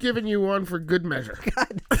 just giving you one for good measure.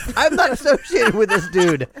 I'm not associated with this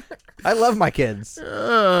dude. I love my kids.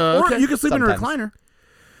 Or Okay. you can sleep Sometimes. in a recliner.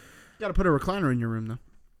 You gotta put a recliner in your room, though.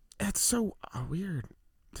 That's so weird.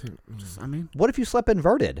 I mean, What if you slept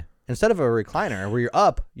inverted? Instead of a recliner where you're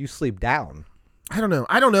up, you sleep down. I don't know.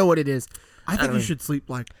 I don't know what it is. I think don't you know. should sleep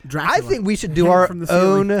like Dracula. I think we should do Hang our from the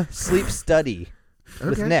ceiling. own sleep study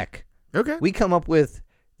with Okay. Nick. Okay. We come up with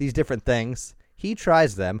these different things. He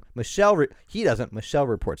tries them. He doesn't. Michelle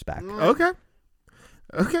reports back. Okay.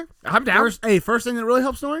 Okay. I'm down. First thing that really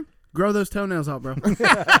helps snoring: grow those toenails out, bro.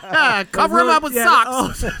 Cover them up with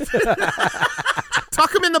socks.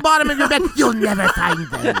 Tuck them in the bottom of your bed. You'll never find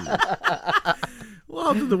them. Well,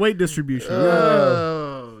 I'll do the weight distribution.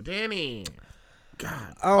 Oh, Danny.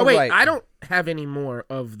 God. All Oh, wait. right. I don't have any more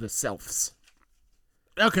of the selves.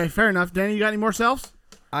 Okay, fair enough. Danny, you got any more selves?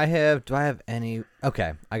 Do I have any?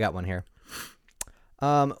 Okay, I got one here.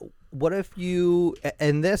 What if you?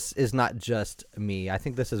 And this is not just me. I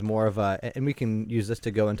think this is more of a, and we can use this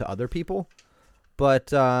to go into other people.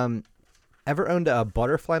 But ever owned a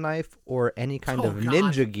butterfly knife or any kind Oh, of God.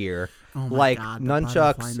 ninja gear, Oh my like God, the butterfly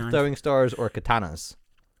nunchucks, knife. throwing stars, or katanas?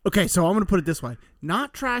 Okay, so I'm going to put it this way.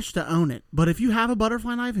 Not trash to own it, but if you have a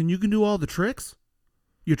butterfly knife and you can do all the tricks,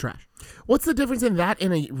 you're trash. What's the difference in that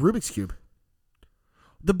and a Rubik's Cube?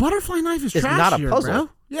 The butterfly knife is It's trash not a here, puzzle. bro.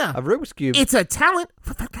 Yeah. A Rubik's Cube. It's a talent.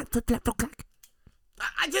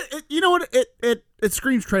 You know what? It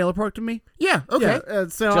screams trailer park to me. Yeah, okay. Yeah,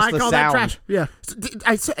 so Just I the call that sound. trash. Yeah. So,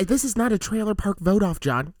 I say this is not a trailer park vote off,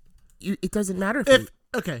 John. It doesn't matter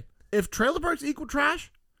If trailer parks equal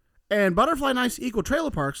trash and butterfly knives equal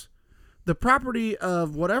trailer parks, the property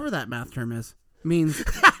of whatever that math term is means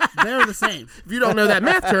they're the same. if you don't know that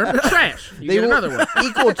math term, trash. You they get will another one.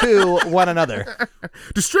 equal to one another.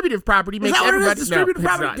 Distributive property makes that what it is? everybody Distributive no,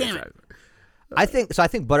 it's property? not. Damn It's it. I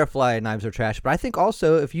think butterfly knives are trash, but I think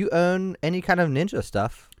also if you own any kind of ninja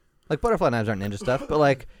stuff, like butterfly knives aren't ninja stuff, but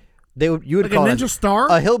like you would Like call a it ninja star?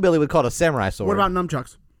 a hillbilly would call it a samurai sword. What about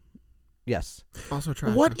nunchucks? Yes, Also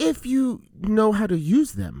trash. What if you know how to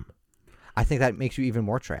use them? I think that makes you even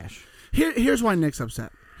more trash. Here's why Nick's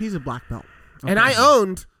upset. He's a black belt. And I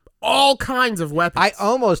owned all kinds of weapons. I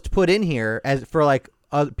almost put in here as for like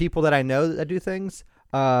people that I know that do things,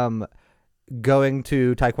 going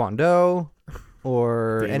to Taekwondo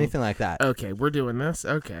or anything like that. Okay, we're doing this.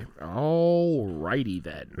 Okay. Alrighty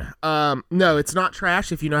then. No, it's not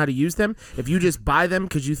trash if you know how to use them. If you just buy them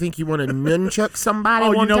because you think you want to nunchuck somebody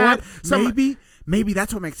Oh, you know time, what? Maybe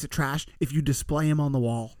that's what makes it trash if you display them on the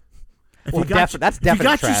wall. If Well, that's definite if you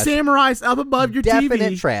got trash. your samurais up above your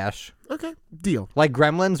Definite TV. trash. Okay, deal. Like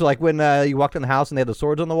Gremlins, like when you walked in the house and they had the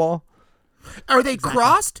swords on the wall. Are they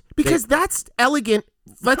crossed? Because that's elegant.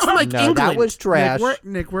 That's from like No, England. that was trash.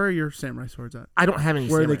 Nick, where are your samurai swords at? I don't have any.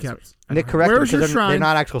 Where are they samurai kept? swords. Nick, correct me, Where's your because they're shrine?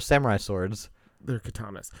 not actual samurai swords. They're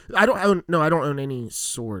katanas. I don't own any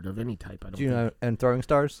sword of any type. I don't. Do you think. know? And throwing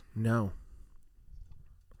stars. No.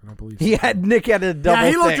 I don't believe. Nick had a double. Yeah,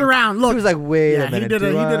 he looked thing. around. Look, He was like, wait Yeah, a minute. he did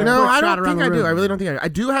a No, quick I shot don't around think I the do. room. I really don't think I do. I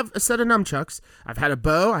do have a set of nunchucks. I've had a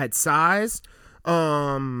bow. I had sais. But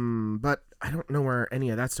I don't know where any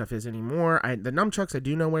of that stuff is anymore. The nunchucks, I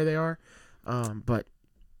do know where they are. But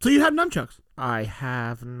So you had nunchucks. I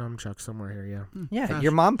have nunchucks somewhere here. Yeah. Yeah, Trash.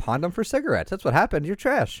 your mom pawned them for cigarettes. That's what happened. You're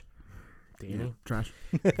trash. Danny, Trash.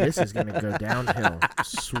 this is gonna go downhill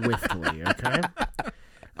swiftly. Okay.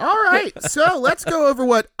 All right, so let's go over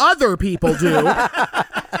what other people do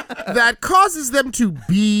that causes them to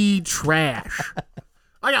be trash.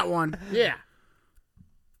 I got one. Yeah.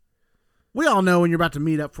 We all know when you're about to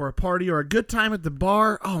meet up for a party or a good time at the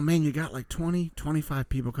bar, oh man, you got like 20, 25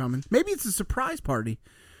 people coming. Maybe it's a surprise party.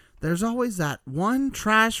 There's always that one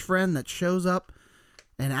trash friend that shows up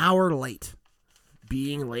an hour late.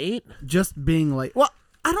 Being late? Just being late. Well,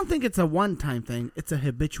 I don't think it's a one-time thing. It's a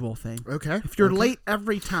habitual thing. Okay. If you're late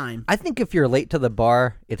every time. I think if you're late to the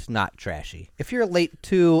bar, it's not trashy. If you're late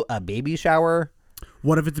to a baby shower,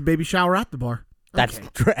 What if it's a baby shower at the bar? that's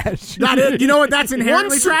trash. That is, you know what? That's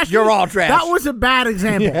inherently trash. You're all trash. That was a bad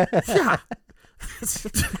example. Yeah.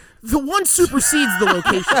 The one supersedes the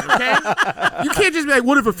location, okay? You can't just be like,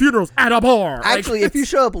 what if a funeral's at a bar? Like, Actually, if you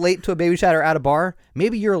show up late to a baby shower at a bar,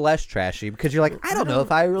 maybe you're less trashy because you're like, I don't know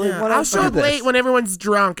if I really want to I'll show do up this. late when everyone's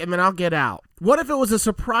drunk, and then I'll get out. What if it was a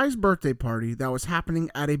surprise birthday party that was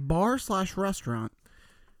happening at a bar/restaurant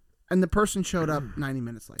and the person showed up 90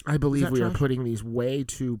 minutes late? I believe Is that we are trash? putting these way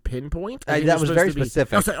too pinpoint. I think that it's was supposed very to be-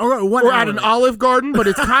 specific. I was like, all right, 1 We're hour at an late. Olive Garden, but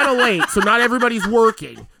it's kind of late, so not everybody's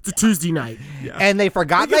working. It's a Tuesday night. And they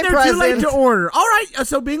forgot Because my they're too late present. to order. All right,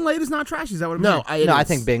 so being late is not trash. Is that what it No, means? I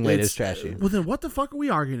think being late is trashy. Well, then what the fuck are we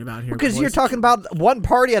arguing about here? Because boys? you're talking about one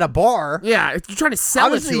party at a bar. Yeah, if you're trying to sell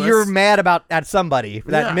Obviously, it to you're us. mad at somebody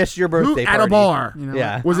that Yeah. missed your Who birthday at party. a bar. You know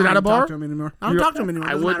Yeah. what? Was it I at a don't talk bar? to him anymore. I don't talk to him anymore.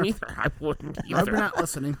 I Doesn't wouldn't matter. either. I wouldn't I hope you're either. not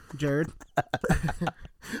listening, Jared.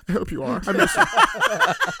 I hope you are. I miss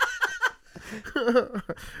you.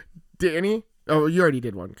 Danny? Oh, you already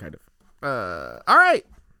did one, kind of. All right.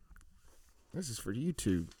 This is for you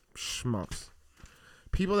two schmucks.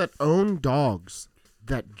 People that own dogs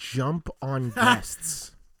that jump on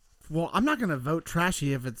guests. Well, I'm not going to vote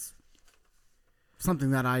trashy if it's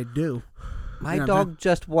something that I do. My Yeah, dog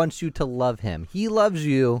just wants you to love him. He loves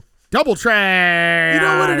you. Double trash. You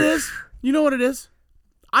know what it is? You know what it is?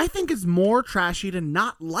 I think it's more trashy to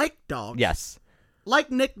not like dogs. Yes.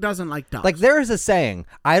 Like Nick doesn't like dogs. Like there is a saying,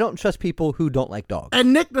 I don't trust people who don't like dogs.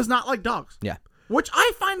 And Nick does not like dogs. Yeah. Which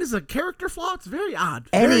I find is a character flaw. It's very odd.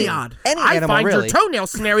 Very odd. Any I animal, find really. your toenail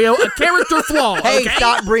scenario a character flaw. Hey, okay?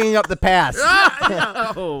 stop bringing up the past.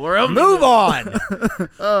 Oh, we're over Move on.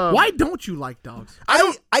 Why don't you like dogs?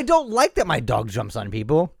 I don't like that my dog jumps on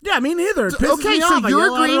people. Yeah, me neither. It pisses Okay, me so off. I you're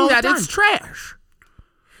yell at it agreeing all the that it's time. trash.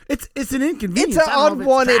 It's an inconvenience. It's an I don't know if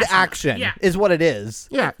unwanted trashy. action, Yeah. is what it is.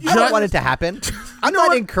 Yeah, I don't want it to happen. I'm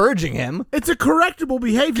not encouraging him. It's a correctable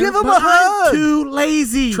behavior. Give him but a hug. I'm too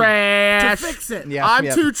lazy Trash. to fix it. Yeah.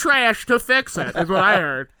 I'm too trash to fix it, is what I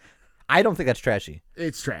heard. I don't think that's trashy.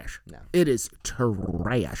 It's trash. No. It is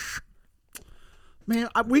trash. Man,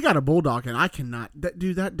 we got a bulldog, and I cannot.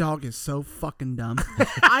 Dude, that dog is so fucking dumb.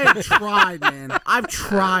 I have tried, man. I've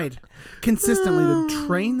tried consistently to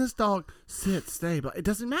train this dog. Sit, stay, but it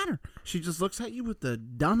doesn't matter. She just looks at you with the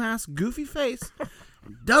dumbass, goofy face,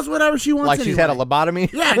 does whatever she wants. Like she's had a anyway.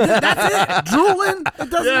 lobotomy. Yeah, that's it. Drooling. It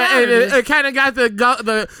doesn't Yeah, matter. and it kind of got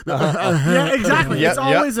Yeah, exactly. Yep, It's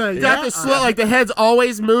always a got the slow, like the head's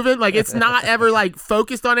always moving, like it's not ever like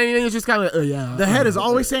focused on anything. It's just kind of yeah. The head is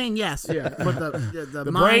always saying yes. Yeah, but the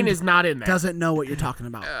The mind brain is not in there. doesn't know what you're talking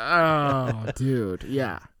about. Oh, dude,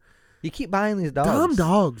 yeah. You keep buying these dogs. Dumb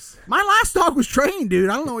dogs. My last dog was trained, dude.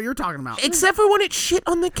 I don't know what you're talking about. Except for when it shit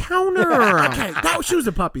on the counter. Okay, she was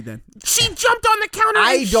a puppy then. She jumped on the counter.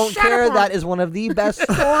 I and don't shat care. upon- That is one of the best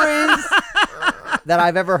stories that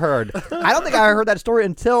I've ever heard. I don't think I heard that story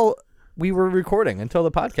until we were recording, until the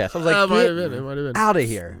podcast. I was like, might have get been. It might have been. out of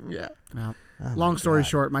here. Yeah. Well, Long story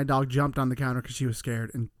short, my dog jumped on the counter because she was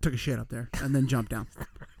scared and took a shit up there and then jumped down.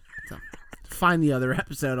 So, find the other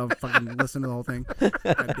episode. I'll fucking listen to the whole thing.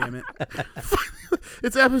 God damn it.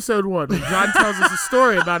 It's episode 1 when John tells us a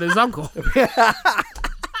story about his uncle.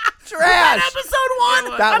 Trash.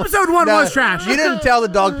 Episode 1. Episode 1 was trash. You didn't tell the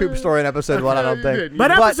dog poop story in episode 1, I don't think.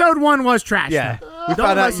 But episode 1 was trash. Yeah. We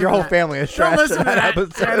found out your whole family is trash. Don't listen to that.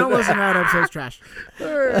 Episode. Yeah, don't listen to that episode's trash. All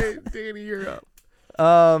right, Danny, you're up.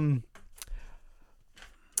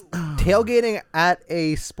 Tailgating at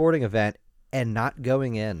a sporting event and not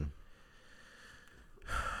going in.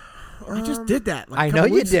 I just did that. Like I a know couple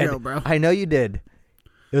you weeks did. ago, bro. I know you did.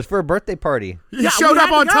 It was for a birthday party. You showed we up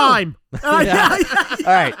had on to go. time. Yeah.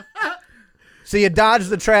 All right. So you dodged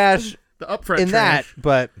the trash The upfront in trash. that,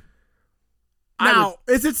 but Now,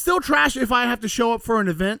 is it still trash if I have to show up for an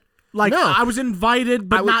event? Like, No. I was invited,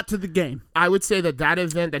 but I would- not to the game. I would say that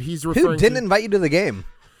event that he's who referring didn't to. invite you to the game?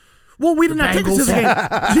 Well, we didn't have tickets to the game.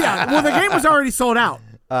 Yeah, well, the game was already sold out.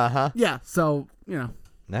 Uh-huh. Yeah, so, you know.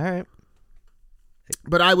 All right.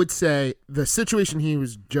 But I would say the situation he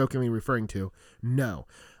was jokingly referring to, no.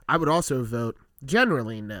 I would also vote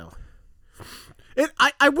generally no.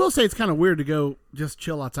 I will say it's kind of weird to go just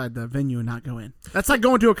chill outside the venue and not go in. That's like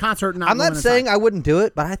going to a concert and not I'm not going saying inside. I wouldn't do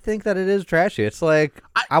it, but I think that it is trashy. It's like,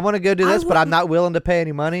 I want to go do I this, but I'm wouldn't- not willing to pay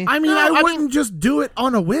any money. I mean, No, I I wouldn't just do it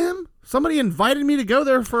on a whim. Somebody invited me to go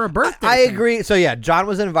there for a birthday. I thing. agree. So, yeah, John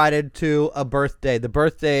was invited to a birthday. The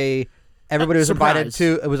birthday, everybody was invited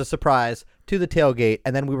Surprise. to, it was a surprise, to the tailgate,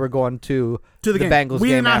 and then we were going to To the game. Bengals we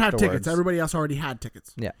game did not have afterwards. tickets. Everybody else already had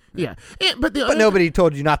tickets. Yeah. Yeah. But But nobody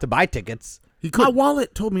told you not to buy tickets. He My could.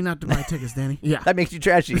 wallet told me not to buy tickets, Danny. Yeah. That makes you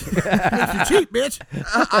trashy. Makes you cheap,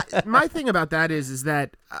 bitch. My thing about that is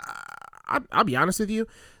that I'll be honest with you,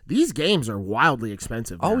 these games are wildly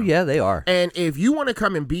expensive. Oh, now. yeah, they are. And if you want to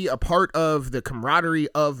come and be a part of the camaraderie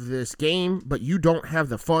of this game, but you don't have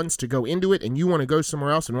the funds to go into it and you want to go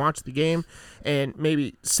somewhere else and watch the game and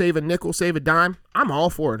maybe save a nickel, save a dime, I'm all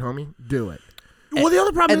for it, homie. Do it. Well, the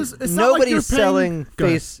other problem And is it's not like you're nobody's paying, selling Go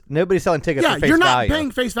ahead. nobody's selling tickets Yeah, for face you're not value.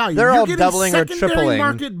 paying face value. They're You're all getting doubling or secondary tripling.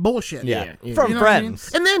 market bullshit. Yeah, Yeah. from You know what I mean?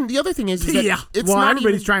 friends. And then the other thing is that Yeah. it's well, not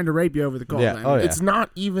everybody's even, trying to rape you over the call. Yeah. man. Oh, yeah. it's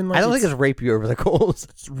not even like I don't think it's rape you over the coals.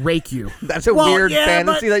 it's rake you. That's a Well, weird yeah,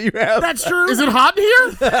 fantasy but that you have. That's true. Is it hot in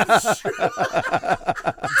here?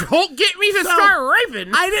 Don't get me to start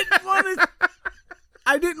raping.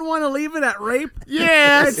 I didn't want to leave it at rape.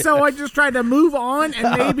 Yes. And so I just tried to move on,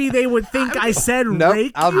 and maybe they would think I said Nope,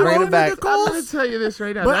 rape. I'll you bring it over back. the I'm coals. going to tell you this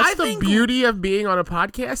right now. But That's I the think- beauty of being on a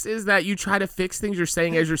podcast is that you try to fix things you're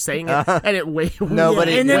saying as you're saying it, and it way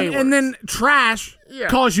Nobody- and way then and worse. then trash Yeah.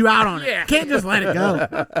 calls you out on it. Yeah. Can't just let it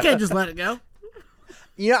go. Can't just let it go.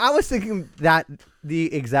 You know, I was thinking that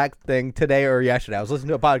the exact thing today or yesterday. I was listening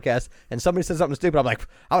to a podcast and somebody said something stupid. I'm like,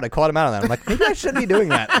 I would have called him out on that. I'm like, maybe I shouldn't be doing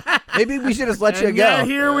that. Maybe we should just let you And go. yeah,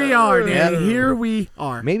 here we are, Danny. Yeah. Here we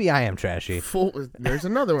are. Maybe I am trashy. There's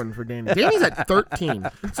another one for Danny. Danny's at 13.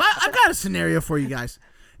 So I've got a scenario for you guys.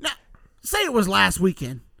 Now, say it was last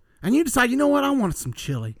weekend, and you decide, you know what, I wanted some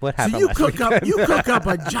chili. What So happened you last cook up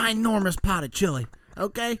a ginormous pot of chili,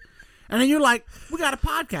 okay? And then you're like, we got a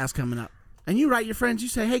podcast coming up, and you write your friends, you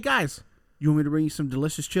say, hey guys, you want me to bring you some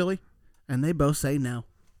delicious chili? And they both say no.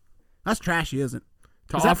 That's trashy, isn't it?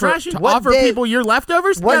 Is that trashy? To What offer day- people your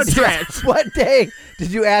leftovers? What, That's trash. what day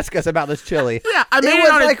did you ask us about this chili? Yeah, I made it it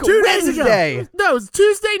was on like 2 days ago. Wednesday. No, it was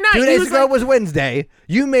Tuesday night. 2 He days was ago like, was Wednesday.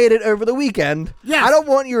 You made it over the weekend. Yes. I don't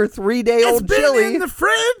want your 3-day-old It's been chili. in the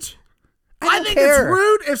fridge. I don't think care. it's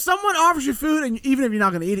rude. If someone offers you food, and even if you're not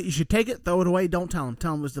going to eat it, you should take it, throw it away, don't tell them.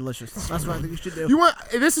 Tell them it was delicious. That's what I think you should do. You want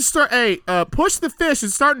this is start? Hey, push the fish.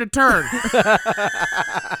 It's starting to turn.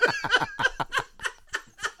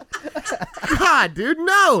 God, dude,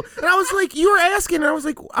 no. And I was like, you were asking, and I was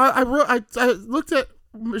like, I looked at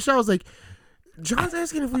Michelle. I was like, John's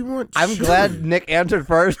asking if we want. I'm chili. glad Nick answered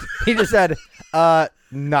first. He just said, nah,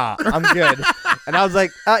 I'm good. And I was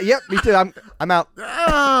like, yep, me too. I'm out.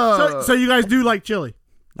 Oh, So you guys do like chili?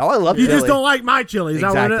 Oh, I love You chili. just don't like my chili. Is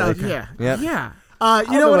that what it is? Exactly. Okay. yeah, Yep. yeah.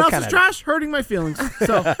 You know know what what else kind is of- trash? Hurting my feelings.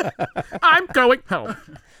 So I'm going home.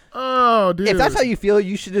 Oh, dude. If that's how you feel,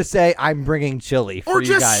 you should just say, I'm bringing chili for Or you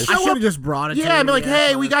just guys. I show should have up- just brought it. Yeah, to I'd be you. like,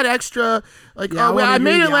 hey, we got extra. Like, Yeah, I oh, well, wanna I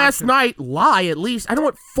made give it you last option. night. Lie, at least. I don't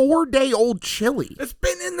want 4-day-old chili. It's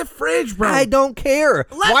been in the fridge, bro. I don't care.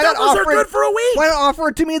 Leftovers are good for a week. Why not offer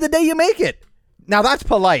it to me the day you make it? Now that's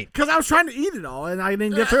polite. Because I was trying to eat it all and I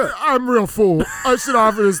didn't get through it. I'm real full. I should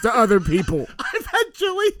offer this to other people. I've had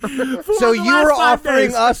chili. For So the you last were 5 offering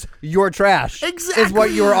days. us your trash. Exactly. Is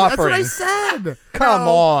what you were offering. That's what I said. Come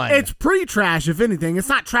on. It's pre-trash, if anything. It's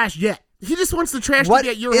not trash yet. He just wants the trash What? to be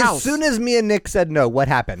at your As house. soon as me and Nick said no, what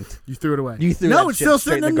happened? You threw it away. You threw No, that it's shit still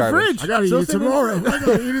straight sitting in the garbage. fridge. I gotta eat it tomorrow. I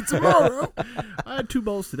gotta eat it tomorrow. I had 2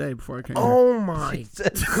 bowls today before I came here. Oh my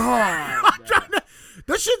god.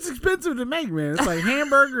 This shit's expensive to make, man. It's like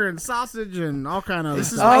hamburger and sausage and all kind of.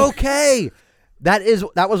 This is Okay,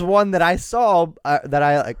 that was one that I saw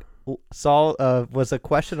was a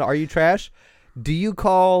question. Are you trash? Do you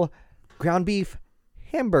call ground beef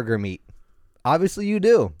hamburger meat? Obviously, you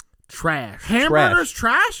do. Trash. hamburgers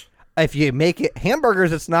trash. If you make it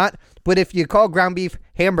hamburgers, it's not. But if you call ground beef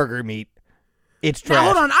hamburger meat, it's trash.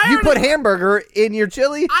 Now, hold on. You put hamburger in your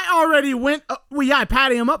chili. I already went. I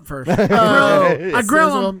patty them up first. I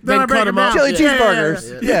grill them, then I break cut them 'em down. up. Chili Yeah,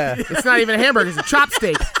 cheeseburgers. Yeah. It's not even a hamburger. It's a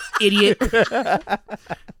chopstick, idiot.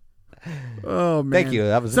 Oh man. Thank you.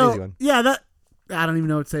 That was an easy one. Yeah, that I don't even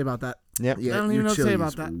know what to say about that. Yep. I don't even know what to say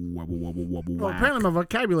about that. Well, apparently my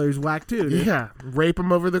vocabulary's whack too. Dude. Yeah, rape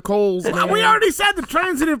them over the coals. Well, we already said the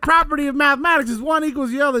transitive property of mathematics is 1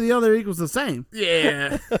 equals the other equals the same.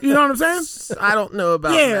 Yeah. You know what I'm saying? I don't know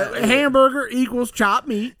about Yeah, that. hamburger equals chopped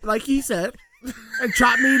meat, like he said, and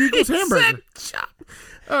chopped meat equals hamburger.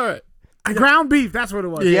 All right. Ground beef, that's what it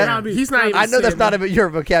was. Yeah. Ground beef. He's not even I know that's saying not that. even your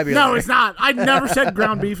vocabulary. No, it's not. I never said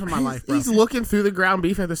ground beef in my life, bro. He's looking through the ground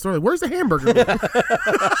beef at the store. Where's the hamburger meat?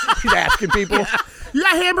 He's asking people. You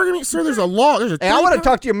got hamburger meat? Sir, there's a law. There's a Hey, I want to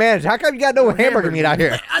talk to your manager. How come you got no hamburger meat out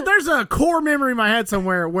here? There's a core memory in my head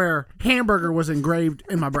somewhere where hamburger was engraved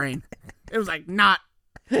in my brain. It was like not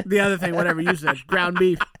the other thing, whatever you said, ground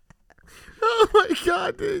beef. Oh my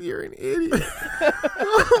god, dude, you're an idiot.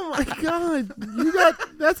 Oh my god.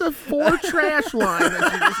 That's a 4 trash line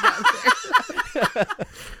that you just got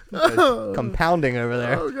there. Compounding over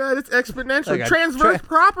there. Oh god, it's exponential. Like a Transverse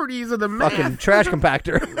properties of the math. Fucking trash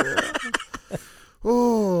compactor.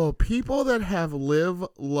 Oh, people that have live,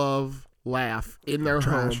 love, laugh in their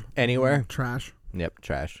home. Anywhere? Trash. Yep,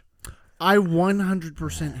 trash. I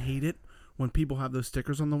 100% hate it when people have those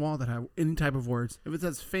stickers on the wall that have any type of words. If it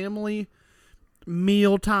says family,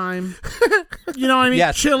 meal time, you know what I mean?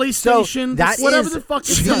 Yes. Chili So, station, that whatever is the fuck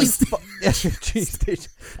it chili says. Chili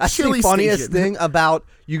station. That's Chili the funniest station. thing about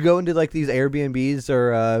you go into like these Airbnbs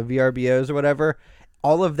or VRBOs or whatever.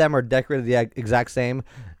 All of them are decorated the exact same.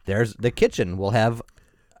 There's the kitchen will have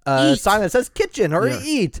a sign that says kitchen or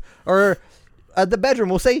eat, or the bedroom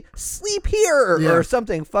will say sleep here or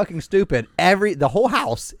something fucking stupid. The whole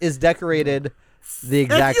house is decorated the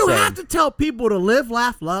exact If you same. have to tell people to live,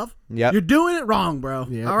 laugh, love, Yep. you're doing it wrong, bro.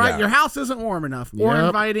 Yep. All right, Yeah. your house isn't warm enough or Yep.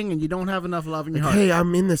 inviting, and you don't have enough love in your heart. Hey,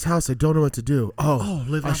 I'm in this house. I don't know what to do.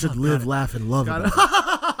 live, I laugh, should love. live, Got it. laugh, and love Got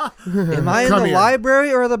about it. Am I in Come the here.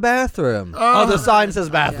 library or the bathroom? Oh, the sign says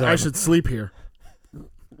bathroom. I should sleep here.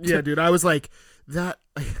 Yeah, dude. I was like, that.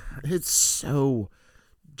 It's so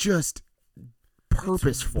just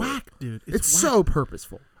purposeful. Whack, dude. It's whack. so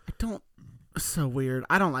purposeful. I don't. It's so weird.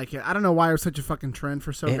 I don't like it. I don't know why it was such a fucking trend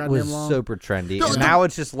for so It goddamn was long. super trendy, No, and the- now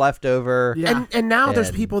it's just left over. Yeah. And now there's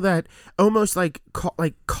And- people that almost like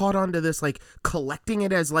caught onto this, like collecting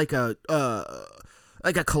it as like a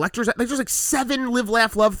collector's. Like there's like 7 live,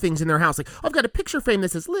 laugh, love things in their house. Like I've got a picture frame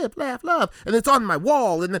that says live, laugh, love, and it's on my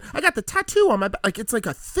wall, and then I got the tattoo on my back. Like it's like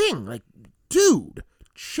a thing. Like, dude,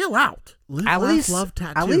 chill out. Live, At laugh, least, love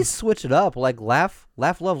tattoo. at least switch it up. Like laugh,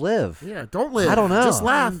 love, live. Yeah, don't live. I don't know. Just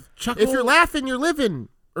laugh. Chuckle. If you're laughing, you're living.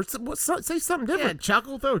 Or say something Yeah, different.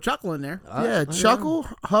 chuckle. Throw a chuckle in there. Yeah, chuckle,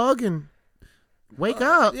 hug, and wake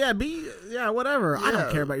up. Yeah, whatever. I Yeah.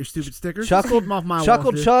 don't care about your stupid stickers. Chuckle, Just keep 'em off my chuckle,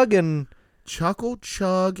 walls, dude. chug, and Chuckle,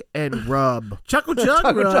 chug, and rub. Chuckle chug,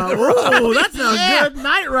 Chuckle, bro. chug, Ooh, that's a Yeah. good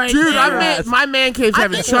night right Dude, there. my man cave's I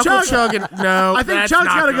having think chuckle, Chug- chug, and no. I think that's Chug's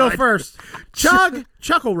not got to go good. first. Chug,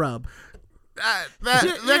 chuckle rub. That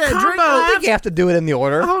Yeah, combo. drink, I laugh. think you have to do it in the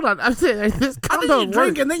order. Hold on, I'm saying this I combo think you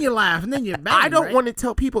drink works. and then you laugh and then you bang. I don't right? want to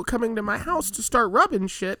tell people coming to my house to start rubbing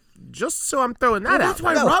shit. Just so I'm throwing that Well, out. that's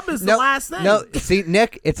why there. rub is the last thing. No, see,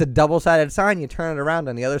 Nick, it's a double-sided sign. You turn it around.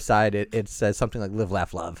 On the other side, it says something like "Live,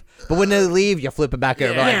 laugh, love." But when they leave, you flip it back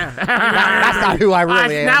over. Like, Yeah. that's not who I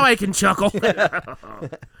really am. Now I can chuckle.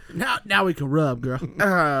 Now we can rub, girl.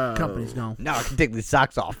 Company's gone. Now I can take these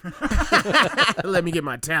socks off. Let me get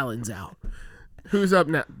my talons out. Who's up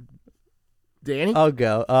now? Danny? I'll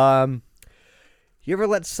go. You ever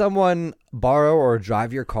let someone borrow or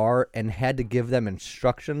drive your car and had to give them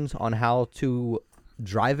instructions on how to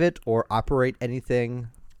drive it or operate anything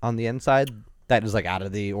on the inside that is like out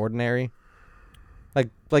of the ordinary?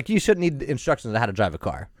 Like you shouldn't need instructions on how to drive a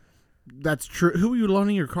car. That's true. Who are you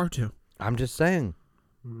loaning your car to? I'm just saying.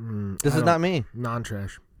 This is not me.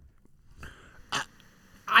 Non-trash.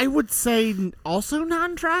 I would say also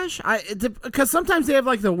non-trash. Because sometimes they have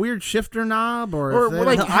like the weird shifter knob, or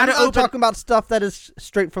like, No, how I'm to not open- talking about stuff that is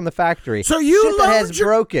straight from the factory. So you shit that load has your-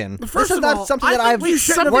 broken. First This is of not all, something I that think I've. you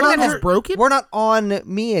shouldn't have Something done that has your- broken? We're not on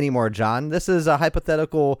me anymore, John. This is a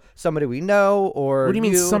hypothetical somebody we know or What do you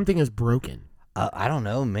mean something is broken? I don't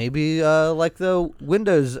know. Maybe like the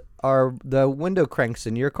window cranks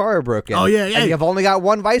in your car are broken. Oh, yeah, yeah. And you've only got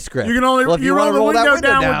one vice grip. You can only Well, if you wanna roll the that window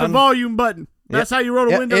down with the volume button. That's how you roll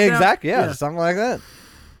the window down. Exactly. Yeah, something like that.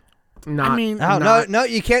 Not, I mean, No,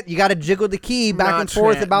 you can't. You got to jiggle the key back Not and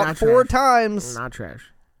forth tra- about not 4 trash. times. not trash.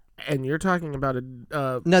 And you're talking about a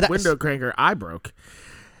No, that's- window cranker I broke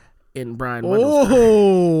in Brian Wendell's car.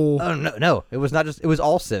 Oh, Oh no! It was not just. It was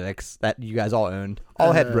all Civics that you guys all owned.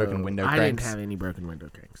 All had broken window I cranks. didn't have any broken window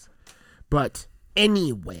cranks. But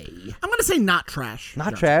anyway, I'm gonna say not trash.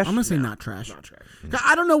 Not trash. I'm gonna say not trash. not trash.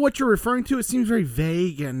 I don't know what you're referring to. It seems very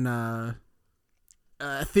vague and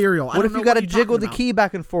ethereal. What if you got to jiggle the key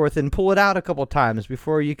back and forth and pull it out a couple times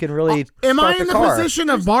before you can really? Am I start in the car? position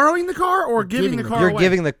of borrowing the car or giving the car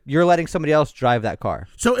away? You're letting somebody else drive that car.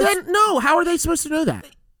 So it's, Then no, how are they supposed to know that?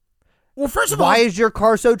 well, first of Why all, is your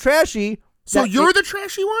car so trashy? So that you're it- the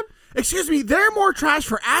trashy one? excuse me, they're more trash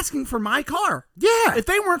for asking for my car. Yeah. If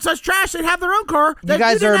they weren't such trash, they'd have their own car. You Then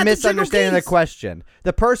guys didn't are have to jiggle misunderstanding the keys. question.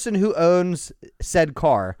 The person who owns said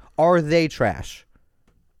car, are they trash?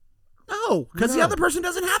 No, because the No. other person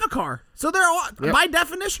doesn't have a car, so they're all, Yep. by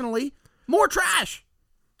definitionally more trash.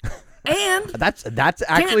 And That's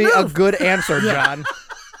actually a move. good answer, John.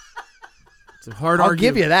 It's a hard I'll argue.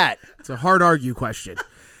 give you that. It's a hard argue question.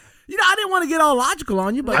 I didn't want to get all logical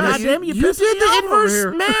on you, but I mean, goddamn, you you pissed did me the off over inverse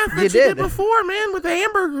here. math that You you did did. before, man, with the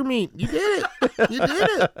hamburger meat. You did it. You did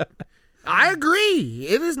it. I agree.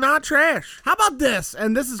 It is not trash. How about this?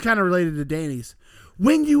 And this is kind of related to Danny's.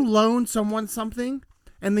 When you loan someone something,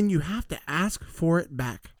 and then you have to ask for it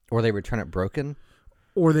back, Or they return it broken.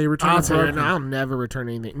 or they return I'll it tell you, broken. I'll never return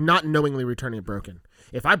anything. Not knowingly returning it broken.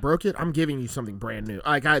 If I broke it, I'm giving you something brand new.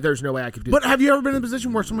 Like there's no way I could do. But have you ever been in a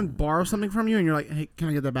position where someone borrows something from you, and you're like, "Hey, can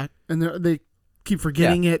I get that back?" And they keep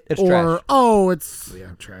forgetting Yeah, it, it's or trash. oh, it's Yeah,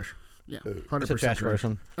 trash. yeah, 100% It's a trash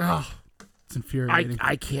person. oh, it's infuriating.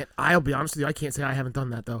 I can't. I'll be honest with you. I can't say I haven't done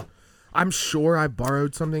that though. I'm sure I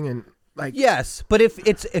borrowed something and like. Yes, but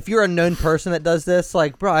if you're a known person that does this,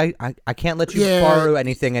 like, bro, I can't let you Yeah. borrow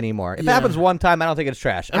anything anymore. If it Yeah. happens one time, I don't think it's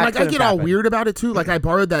trash. And like I Accidents get all happen. weird about it too. Like I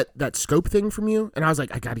borrowed that scope thing from you, and I was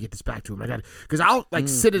like, I got to get this back to him. I got because I'll like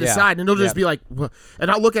sit it yeah, aside, and it'll just yeah. be like, "Well,"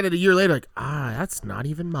 and I'll look at it a year later, like, that's not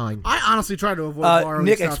even mine. I honestly try to avoid borrowing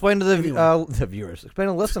Nick, stuff explain to the anyway. the viewers, explain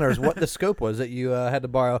to the listeners what the scope was that you had to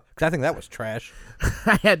borrow. Because I think that was trash.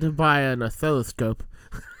 I had to buy an otheloscope.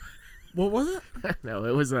 What was it? No,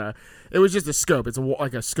 it was just a scope. It's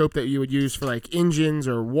like a scope that you would use for like engines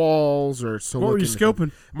or walls or so. What were you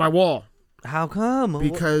scoping? My wall, How come?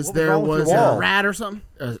 because What there wrong with was your A wall? rat or something?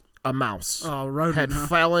 a mouse Oh, rodent. had huh?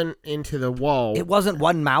 fallen into the wall. It wasn't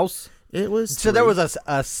one mouse. It was So there three. was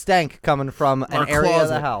a stank coming from an Our area of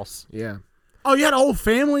the closet. house. Yeah, Oh, you had a whole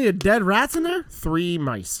family of dead rats in there? 3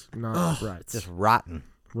 mice, not rats. Just rotten.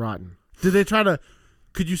 Rotten. Did they try to?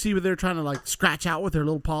 Could you see what they were trying to like scratch out with their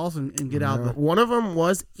little paws and get out? One of them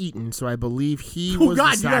was eaten, so I believe he Oh was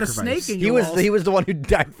God, the you got a sacrifice. snake in He your was walls. he was the one who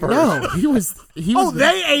died first. No, he was. Oh, the-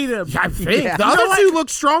 they ate him. I think Yeah. the You know other what? two looked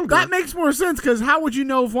stronger. That makes more sense because how would you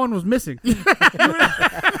know if one was missing?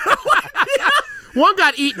 One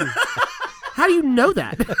got eaten. How do you know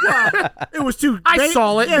that? It was two. I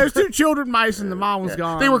saw it. Yeah, it was two children mice, and the mom was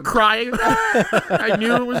gone. They were crying. I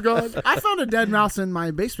knew it was gone. I found a dead mouse in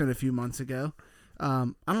my basement a few months ago. I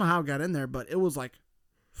don't know how it got in there, but it was like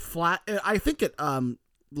flat. I think it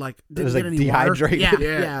like didn't was, get like, any water. dehydrated. Yeah,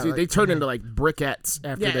 Yeah, yeah. dude, like- they turned into like briquettes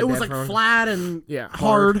after. yeah, they it was dead like from- flat and Yeah,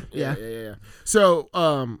 hard. Yeah. So,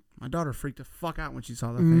 My daughter freaked the fuck out when she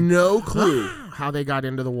saw that thing. no clue how they got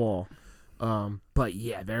into the wall. But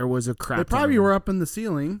yeah, there was a crap. They probably ton of were up in the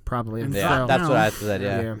ceiling. probably in and the Yeah, fell fell. that's what I down. said.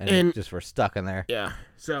 Yeah, Yeah. And, And- just were stuck in there. Yeah.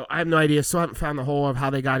 So I have no idea. So I haven't found the hole of how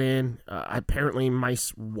they got in. Apparently,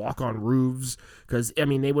 mice walk on roofs because I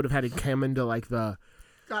mean they would have had to come into like the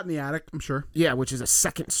Got in the attic, I'm sure. which is a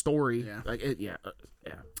second story. Yeah. Like it, yeah.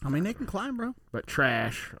 I mean, they can climb, bro. But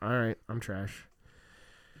trash. All right, I'm trash.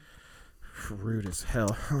 Rude as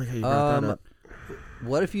hell. I like how you brought that up.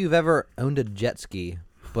 What if you've ever owned a jet ski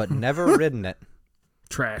but never ridden it?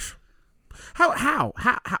 Trash. How?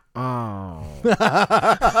 Oh.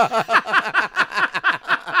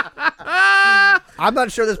 I'm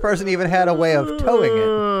not sure this person even had a way of towing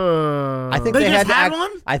it. I think They they, just had to had act-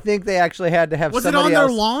 one? I think they actually had to have Was it somebody on their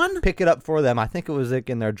else lawn? pick it up for them. I think it was like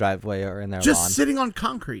in their driveway or in their Just lawn. sitting on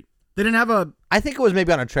concrete. They didn't have a. I think it was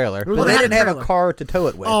maybe on a trailer, was but they on a didn't have a trailer. car to tow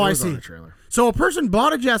it with. Oh, It I was on see. a trailer. So a person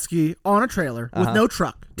bought a jet ski on a trailer with no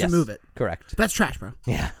truck to Yes, move it. Correct. That's trash, bro.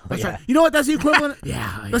 Yeah. That's yeah. right. You know what? That's the equivalent.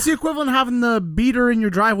 Yeah. That's the equivalent of having the beater in your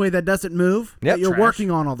driveway that doesn't move. Yep. That you're Trash.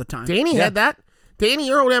 working on all the time. Danny had that. Danny,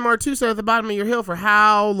 your old MR2 sat at the bottom of your hill for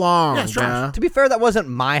how long? Yeah, it's trash. bruh? To be fair, that wasn't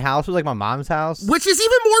my house. It was like my mom's house. Which is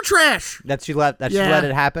even more trash. That she let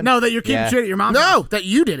it happen. No, that you're keeping Yeah. shit at your mom's No, house. that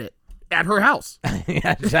you did it at her house.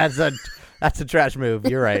 Yeah, that's a trash move.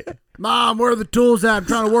 You're right. Mom, where are the tools at? I'm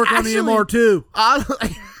trying to work on the Actually-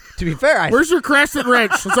 MR2. To be fair, Where's your crescent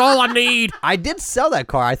wrench? That's all I need. I did sell that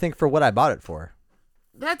car. I think for what I bought it for.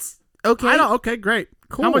 That's okay. I don't. Okay, great.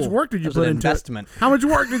 Cool. How much work did It you was put an into investment. it? How much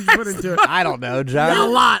work did you put into it? I don't know, John. A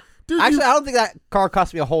lot. Dude, Actually, I don't think that car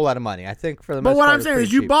cost me a whole lot of money. I think for the most but what part, I'm it's saying pretty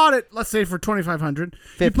is, you cheap. bought it. Let's say for $2,500.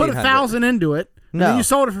 You put $1,500. $1,000 into it. And No. then you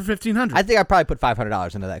sold it for $1,500. I think I probably put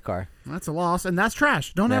 $500 into that car. That's a loss, and that's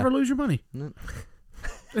trash. Don't Yeah. ever lose your money.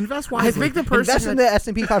 Invest wisely. I think the person. Invest in the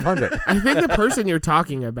S&P 500. I think the person you're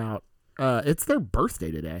talking about. It's their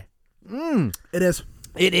birthday today. it is.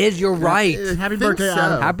 It is. You're right. Happy think birthday, so.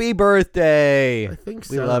 Adam. Happy birthday. I think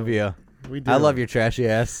We so. love you. We do. I love your trashy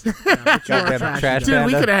ass. Yeah, but you are Goddamn trashy, trash John. Dude,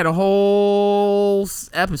 we panda. could have had a whole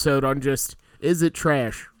episode on just is it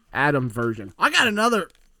trash? Adam version. I got another.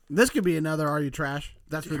 This could be another Are You Trash?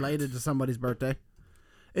 That's related to somebody's birthday.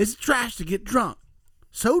 It's trash to get drunk.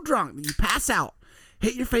 So drunk that you pass out,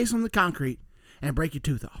 hit your face on the concrete, and break your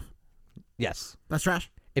tooth off. Yes. That's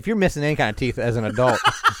trash. If you're missing any kind of teeth as an adult,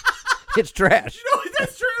 it's trash. No,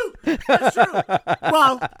 that's true. That's true.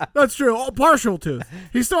 Well, that's true. Oh, partial tooth.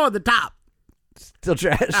 He's still at the top. Still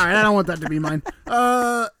trash. All right, I don't want that to be mine.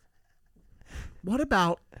 What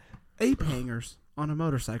about ape hangers on a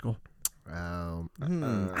motorcycle? I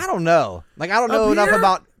don't know. Like, I don't know Up enough here?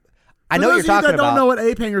 about. I For know those what you're of you talking that about. don't know what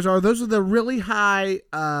ape hangers are, those are the really high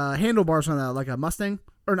handlebars on like a Mustang,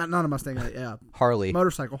 or not a Mustang, a Harley.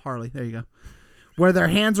 motorcycle Harley. There you go. Where their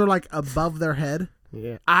hands are like above their head.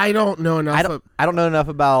 Yeah. I don't know enough I don't know enough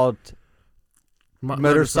about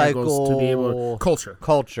motorcycles to be able culture.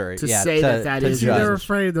 to To say that is See, they're judge.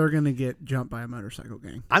 afraid they're going to get jumped by a motorcycle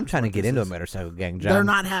gang. I'm trying to get into a motorcycle gang, John. They're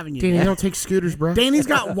not having you. Danny, they don't take scooters, bro. Danny's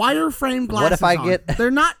got wireframe glasses. What if I on. get-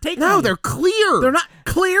 They're not taking. No, you. they're clear. They're not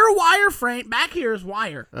clear wireframe. Back here is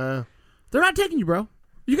wire. They're not taking you, bro.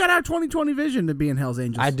 You got to have 20/20 vision to be in Hell's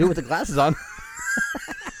Angels. I do with the glasses on.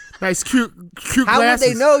 Nice, cute How glasses.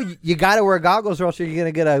 would they know you got to wear goggles or else you're going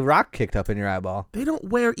to get a rock kicked up in your eyeball? They don't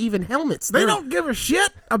wear even helmets. They don't give a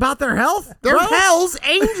shit about their health. They're bro. Hell's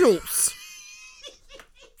Angels.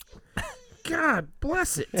 God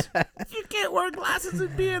bless it. You can't wear glasses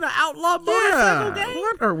and be in an outlaw motorcycle gang.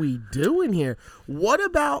 What are we doing here? What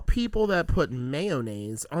about people that put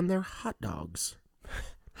mayonnaise on their hot dogs?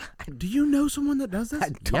 Do you know someone that does this? I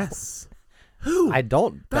don't. Yes. Who? I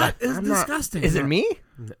don't. That but is I'm not- disgusting. is it me?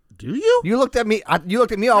 Do you? You looked at me. You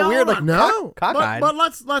looked at me all No, weird, hold like on. No. cockeyed. But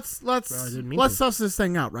let's Bro, I didn't mean let's to. suss this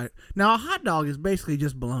thing out, right? Now a hot dog is basically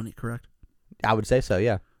just bologna, correct? I would say so.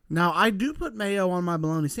 Yeah. Now I do put mayo on my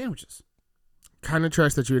bologna sandwiches. Kind of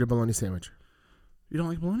trust that you eat a bologna sandwich. You don't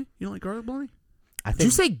like bologna? You don't like garlic bologna? I Did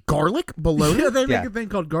you think. say garlic bologna? Yeah, they make Yeah. a thing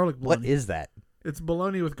called garlic bologna. What is that? It's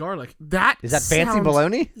bologna with garlic. That Is that fancy sounds-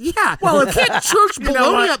 bologna? Yeah. Well, it can't church You know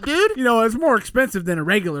bologna what? up, dude. You know, it's more expensive than a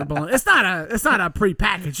regular bologna. It's not a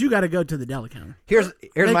pre-packaged. You got to go to the deli counter. Here's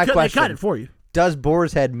They my cut- question. They cut it for you. Does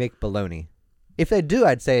Boar's Head make bologna? If they do,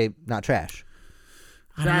 I'd say not trash.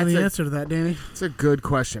 I don't know That's the a- answer to that, Danny. It's a good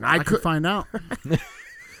question. I I could could find out.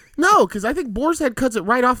 no, because I think Boar's Head cuts it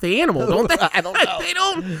right off the animal, don't they? I don't know. They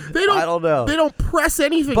don't. I don't know. They don't press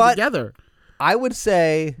anything But- together. I would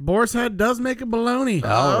say. Boar's Head does make a bologna.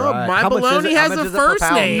 All right. My How much is bologna it? How has much a is it per first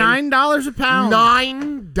pound? name. $9 a pound.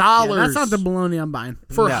 $9. Yeah, that's not the bologna I'm buying.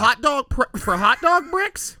 for No. hot dog for hot dog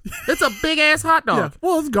bricks. It's a big ass hot Yeah. dog.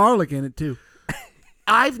 Well, it's garlic in it too.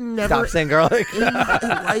 I've never Stop saying garlic. in my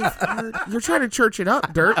life. You're trying to church it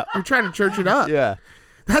up, Dirt. You're trying to church it up. Yeah.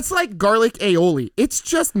 That's like garlic aioli. It's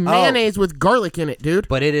just mayonnaise with garlic in it, dude.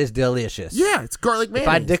 But it is delicious. Yeah, it's garlic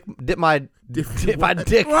mayonnaise. If I dip my if I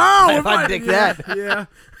dick yeah, that Yeah.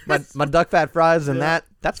 my duck fat fries and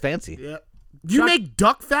that's fancy. Yeah. you make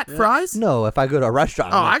duck fat fries? No, if I go to a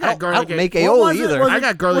restaurant, Oh, I got I don't garlic make What aioli was it? either. Was I it-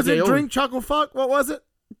 got garlic Was it aioli. drink, chuckle, fuck? What was it?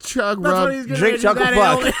 Chug That's rub. what he's gonna Drink, do, chuckle, that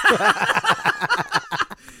fuck.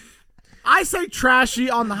 aioli. I say trashy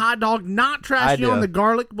on the hot dog, not trashy do. on the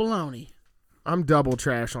garlic bologna. I'm double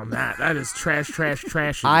trash on that. That is trash,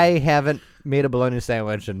 trashy. I haven't made a bologna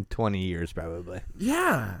sandwich in 20 years, probably.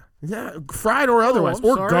 Yeah, fried or otherwise, I'm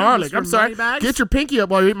or sorry, garlic. Mr. I'm sorry. Moneybags. Get your pinky up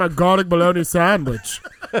while you eat my garlic bologna sandwich.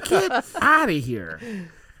 Get out of here.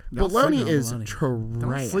 Bologna is Don't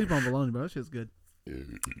trash. sleep on bologna, bro. That shit's good.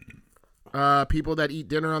 People that eat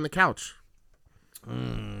dinner on the couch.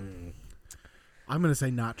 I'm gonna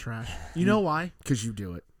say not trash. You know why? Because you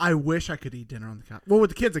do it. I wish I could eat dinner on the couch. Well, with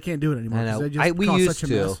the kids, I can't do it anymore. I know. They just We cause used such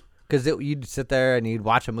a to. mess. Because you'd sit there and you'd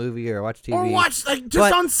watch a movie or watch TV. Or watch just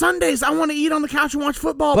But- on Sundays. I want to eat on the couch and watch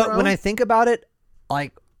football. But bro. when I think about it,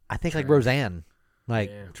 like I think like Roseanne. Like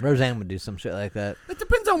Yeah, trash. Roseanne would do some shit like that. It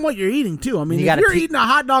depends on what you're eating too. I mean, You if gotta you're keep- eating a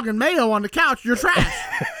hot dog and mayo on the couch, you're trash.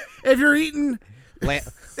 If you're eating lamb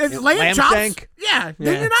chops, shank? then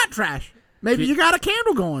Yeah. you're not trash. Maybe you got a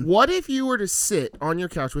candle going. What if you were to sit on your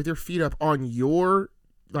couch with your feet up on your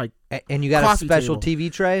And you got a Coffee special table.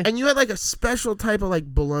 TV tray. and you had like a special type of like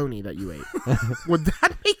bologna that you ate? Would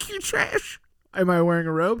that make you trash? Am I wearing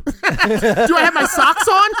a robe? Do I have my socks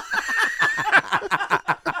on?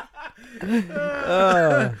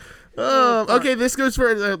 Okay, this goes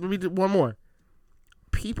for let me do one more.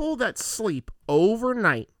 People that sleep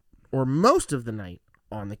overnight or most of the night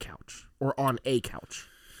on the couch or on a couch.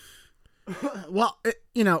 Well,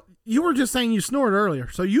 you were just saying you snored earlier,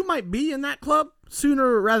 so you might be in that club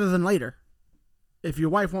sooner rather than later. If your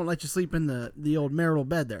wife won't let you sleep in the old marital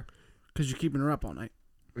bed there, because you're keeping her up all night.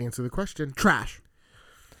 Answer the question. Trash.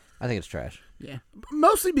 I think it's trash. Yeah.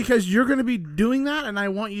 Mostly because you're going to be doing that, and I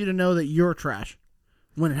want you to know that you're trash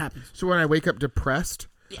when it happens. So when I wake up depressed,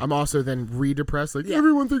 I'm also then re-depressed. Like Yeah.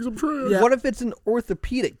 everyone thinks I'm trash. Yeah. What if it's an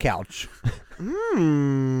orthopedic couch?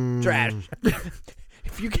 Trash.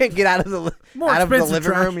 If you can't get out of the More out of the expensive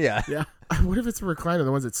living trash. room, yeah. Yeah. What if it's a recliner,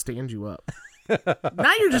 the ones that stand you up?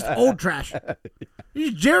 Now you're just old trash.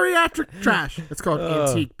 You're geriatric trash. It's called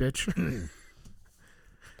antique, bitch.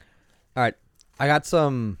 All right, I got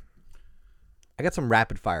some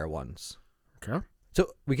rapid fire ones. Okay.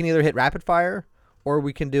 So we can either hit rapid fire, or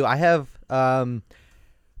we can do. I have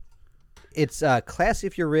it's classy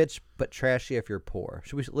if you're rich, but trashy if you're poor.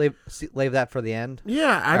 Should we leave that for the end?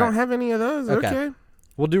 Yeah, I don't have any of those. Okay.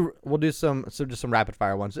 We'll do some just some rapid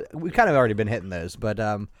fire ones. We kind of already been hitting those, but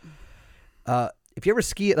if you ever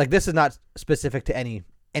ski, like this is not specific to any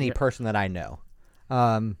person that I know.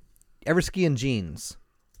 Ever ski in jeans?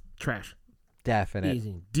 Trash. Definite.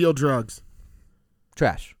 Easy. Deal drugs.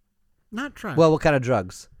 Trash. Not trash. Well, what kind of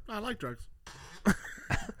drugs? I like drugs.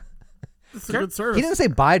 This is a good service. He didn't say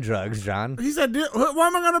buy drugs, John. He said, why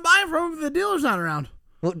am I going to buy from if the dealer's not around?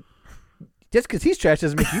 Well, just because he's trash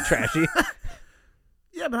doesn't make you trashy.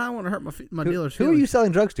 Yeah, but I don't want to hurt my dealer's Who are feelings. you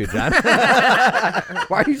selling drugs to, John?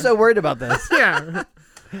 Why are you so worried about this? Yeah.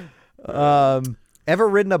 Ever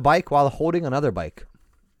ridden a bike while holding another bike?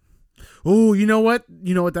 Oh, you know what?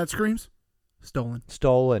 You know what that screams? Stolen.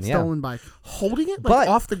 Stolen, yeah. Stolen bike. Holding it like But-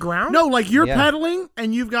 off the ground? No, like you're Yeah. pedaling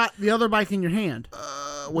and you've got the other bike in your hand.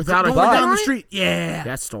 Without a Going bike down on the it? street. Yeah.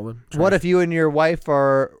 That's stolen. What if you and your wife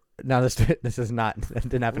are... No, this is not... That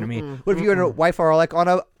didn't happen to me. What if you and your wife are like on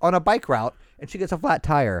a bike route and she gets a flat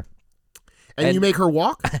tire? And you make her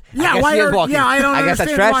walk? Yeah, guess why she is are, walking. yeah, I don't I guess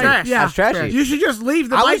that's understand why. trashy. Yeah. That's trashy. You should just leave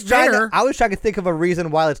the I bike was trying there. to think of a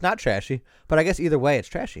reason why it's not trashy, but I guess either way it's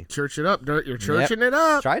trashy. Church it up, Dirt. You're churching it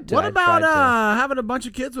up. Tried to. What I about tried to. having a bunch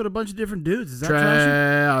of kids with a bunch of different dudes? Is that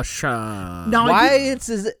trashy? Trash. No,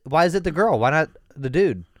 Why is it the girl? Why not the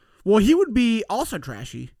dude? Well, he would be also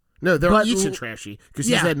trashy, No, they're But- each a trashy because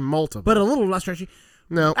Yeah. he said multiple. but a little less trashy.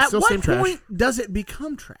 no, At still what same trash. point does it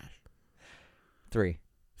become trash? 3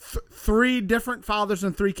 3 different fathers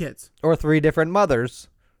and 3 kids. or 3 different mothers.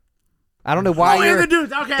 I don't know why Oh, you're... and the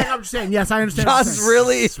dudes. Okay, I'm just saying. Yes, I understand. what you're John's saying.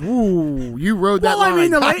 really... Ooh, you rode that Well, I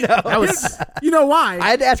line. mean, That was you know why? I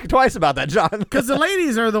had to ask you twice about that, John. Because the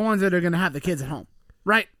ladies are the ones that are going to have the kids at home,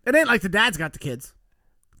 right? It ain't like the dad's got the kids,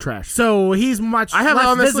 trash. so he's much I have it less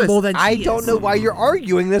on this visible list. than she I is. don't know why you're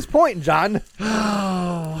arguing this point, John.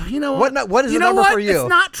 Oh, you know What what? nu- what is you the know number what? for you? It's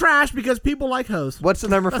not trash because people like hoes. What's the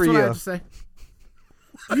number That's for what you? I have to say.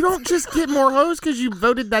 You don't just get more hoes because you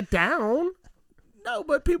voted that down. No,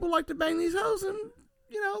 but people like to bang these hoes, and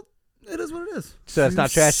it is what it is. So it's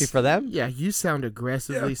not trashy for them? Yeah, you sound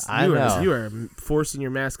aggressively. I know. You are forcing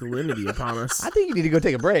your masculinity upon us. I think you need to go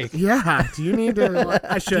take a break. Yeah. Do you need to?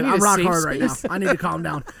 I should. do you need I'm a rock safe hard right now. space? I need to calm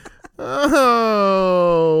down.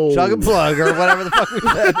 Oh. Chug and plug or whatever the fuck we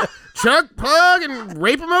said. Chug, plug, and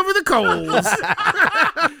rape him over the coals.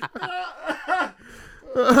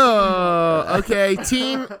 Oh, okay.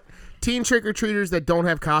 Teen trick-or-treaters that don't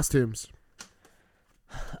have costumes.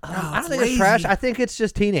 I don't think it's trash. I think it's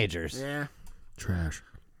just teenagers. Yeah. Trash.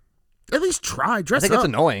 At least try. I Dress think up. it's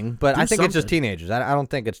annoying, but Do I think it's just something. teenagers. I don't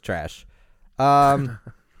think it's trash.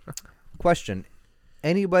 Question.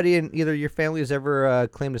 Anybody in either your family has ever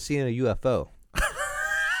claimed to see a UFO?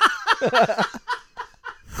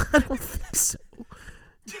 I don't think so.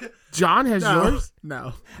 John has yours.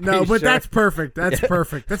 No, you but sure? that's perfect. That's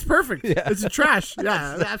perfect. That's perfect. Yeah. It's a trash.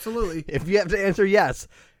 Yeah, absolutely. If you have to answer yes,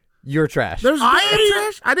 you're trash. There's I very, am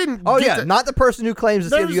trash. I didn't. Oh get yeah, to- not the person who claims to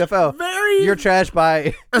see the There's UFO. very- You're trash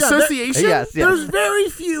by association. yes, yes. there's very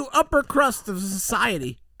few upper crust of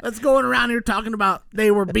society that's going around here talking about they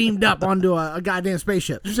were beamed up onto a goddamn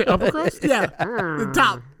spaceship. Did you say upper crust? Yeah, the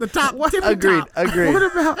top, tippy Agreed. top. Agreed.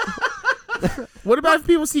 What about? What about if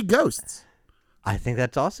people see ghosts? I think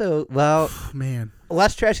that's also Man,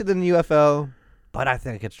 less trashy than the UFO, but I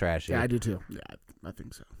think it's trashy. Yeah, I do too. yeah, I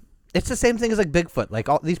think so. It's the same thing as like Bigfoot. Like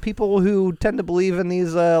all these people who tend to believe in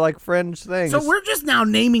these like fringe things. So we're just now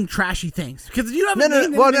naming trashy things because you haven't no,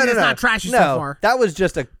 named well, anything no, that's not trashy no. so far. That was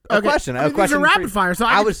just a Okay. question. I mean, a question. these are rapid fire, so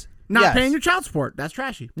I was not yes. paying your child support. That's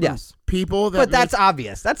trashy. Yes, People that. but that's make,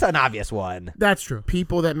 obvious. That's an obvious one. That's true.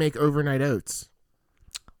 people that make overnight oats.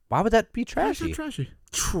 Why would that be That's trashy? not trashy.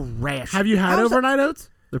 Trash. Have you had How's that- overnight oats?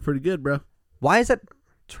 They're pretty good, bro. Why is that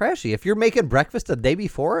trashy? If you're making breakfast the day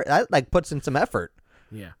before, that like puts in some effort.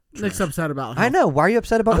 Yeah. Nick's upset about. I know. Why are you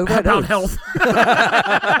upset about overnight About oats?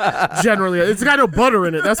 health. Generally, it's got no butter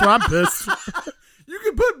in it. That's why I'm pissed. You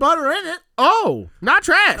can put butter in it. Oh, not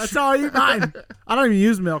trash. That's all you find. I don't even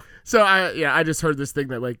use milk. So I just heard this thing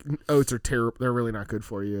that like oats are terrible. They're really not good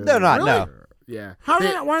for you. They're not. Really? No. Yeah. How are They-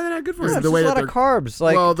 they not, why are they not good for This you? is There's the way a that lot of carbs.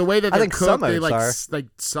 Like well, the way that I they're think cooked, some they oats like are. like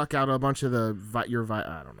suck out a bunch of the I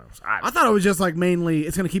don't know. I thought it was just like mainly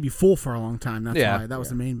it's going to keep you full for a long time. That's Yeah. why that was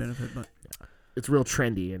the main benefit. But It's real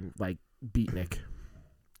trendy and like beatnik.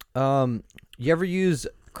 You ever use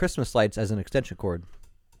Christmas lights as an extension cord?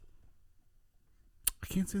 I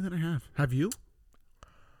can't say that I have. Have you?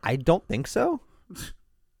 I don't think so.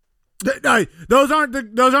 Hey, those aren't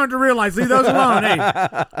the real lights. Leave those alone.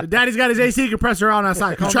 Hey, Daddy's got his AC compressor on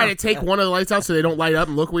outside. You Calm try down. to take one of the lights out so they don't light up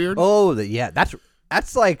and look weird. Oh, yeah.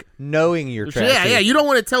 That's like knowing you're trashy. Yeah, you don't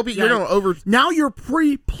want to tell people. You Yeah. don't over. Now you're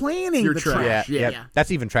pre-planning You're the trash. trash. Yeah. That's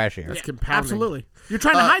even trashier. That's Yeah, compounding. absolutely. You're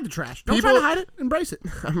trying to hide the trash. Don't try people- to hide it. Embrace it.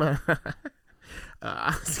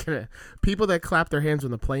 I was gonna people that clap their hands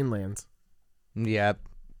when the plane lands. Yeah.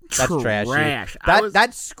 That's trashy. Trash.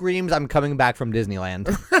 That screams I'm coming back from Disneyland.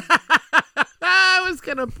 I was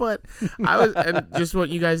gonna put. And just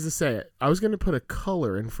want you guys to say it. I was gonna put a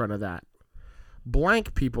color in front of that.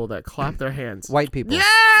 Blank people that clap their hands. White people. Yeah.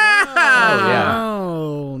 yeah.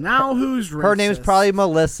 Oh, now who's racist? Her name's probably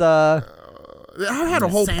Melissa. I've had a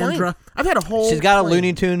whole Sandra. plane. I've had a whole. She's got a plane.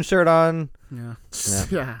 Looney Tunes shirt on. Yeah.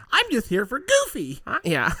 Yeah. I'm just here for Goofy.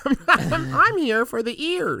 Yeah. I'm here for the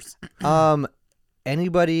ears.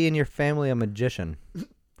 Anybody in your family a magician?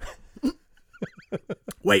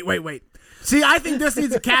 Wait. See, I think this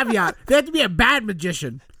needs a caveat. They have to be a bad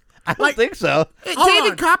magician. I don't think so. Hold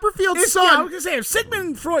David on. Copperfield's Yeah, I son. was gonna say if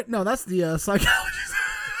Sigmund Freud. No, that's the psychologist.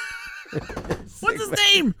 What's his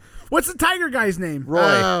name? What's the tiger guy's name? Roy.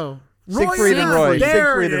 Oh. Siegfried and Roy. There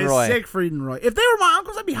Siegfried it and is. Roy. Siegfried and Roy. If they were my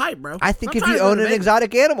uncles, I'd be hyped, bro. I think I'm if trying you to go own to an Vegas.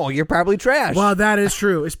 exotic animal, you're probably trash. Well, that is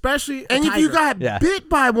true, especially And if you got Yeah. bit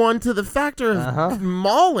by one to the factor of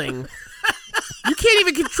mauling, you can't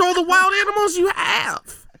even control the wild animals you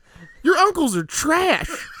have. Your uncles are trash.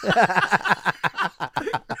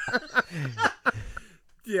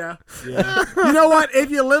 yeah. You know what? If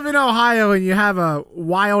you live in Ohio and you have a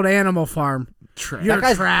wild animal farm, Trash. you're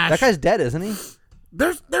trash. That guy's dead, isn't he?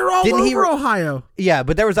 They're all Didn't he over re- Ohio. Yeah,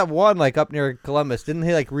 but there was that one like up near Columbus. Didn't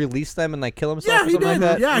he like release them and like kill himself? Yeah, or he something did.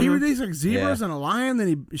 Like that? Yeah, he released like zebras Yeah. and a lion.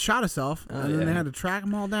 Then he shot himself, and then yeah. they had to track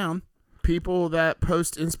them all down. People that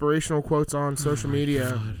post inspirational quotes on social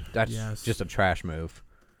media. That's Yes. just a trash move.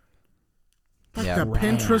 Like Yeah. the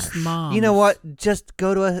Pinterest mom. You know what? Just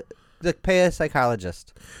go to pay a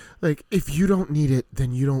psychologist. Like, if you don't need it,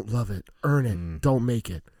 then you don't love it. Earn it. Don't make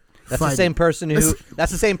it. That's Fight the same it. person who.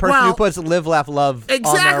 That's the same person Well- who puts "Live, Laugh, Love."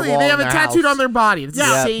 Exactly. On their wall They in have it their tattooed house. on their body. It's Yeah.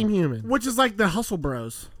 the same human. Which is like the hustle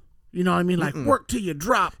bros. You know what I mean? Like work till you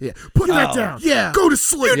drop. Yeah. Put that down. Yeah. Go to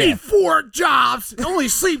sleep. You need 4 jobs. Only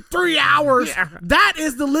sleep 3 hours. Yeah. That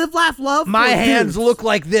is the live, laugh, love. My for hands dudes. look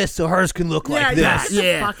like this, so hers can look like yeah. this. Get the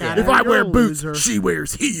Yeah. fuck outta If here. I wear You're a boots, loser. she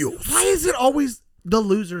wears heels. Why is it always the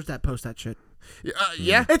losers that post that shit?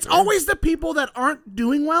 Yeah. It's always the people that aren't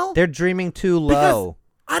doing well. They're dreaming too low.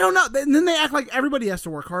 I don't know. And then they act like everybody has to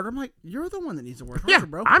work harder. I'm like, you're the one that needs to work harder, Yeah,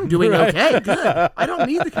 bro. I'm doing okay. good. I don't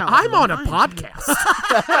need the couch. I'm on a fine. podcast.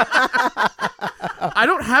 I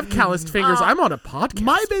don't have calloused fingers. I'm on a podcast.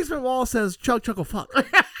 My basement wall says chug chuckle fuck.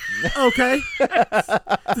 Okay.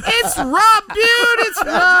 It's Rob, dude. It's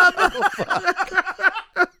Rob.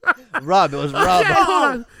 Rub. It was rub. Okay, hold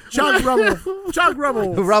on. Chug rubble. Chug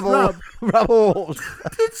rubble. Rubble. Rubble.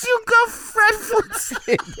 Did you go Fred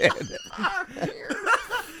Flintstone?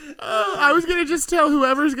 I was gonna just tell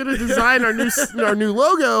whoever's gonna design our new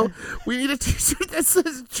logo, we need a T-shirt that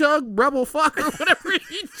says "Chug Rebel Fuck" or whatever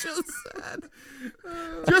he just said.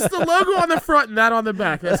 Just the logo on the front and that on the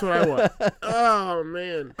back. That's what I want. Oh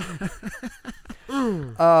man.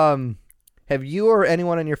 Have you or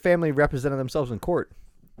anyone in your family represented themselves in court?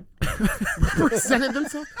 Represented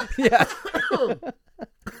themselves? Yeah.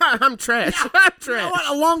 I'm trash. I'm trash. You know what?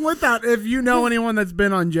 Along with that, if you know anyone that's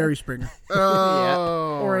been on Jerry Springer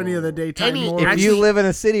Oh. or any of the daytime Any- mornings. If you live in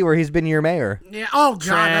a city where he's been your mayor, Yeah. Oh God,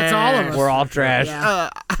 that's all of us. we're all trash. Yeah.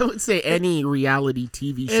 I would say any reality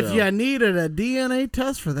TV show. If you needed a DNA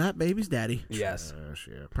test for that baby's daddy, Yes. Oh,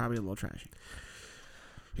 shit. probably a little trashy.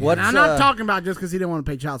 What's, And I'm not talking about just because he didn't want to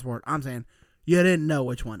pay child support. I'm saying you didn't know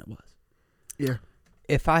which one it was. Yeah.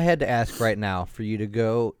 If I had to ask right now for you to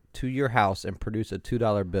go to your house and produce a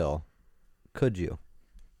 $2 bill, could you?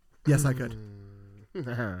 Yes, I could.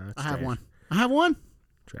 I have one. I have one.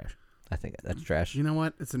 Trash. I think that's trash. You know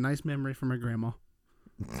what? It's a nice memory for my grandma.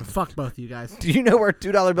 So fuck both of you guys. Do you know where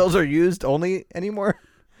 $2 bills are used only anymore?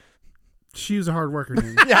 She was a hard worker.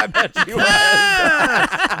 Danny. Yeah, I bet you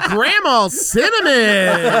Grandma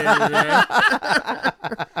Cinnamon.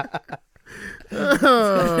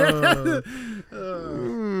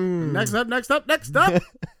 Next up.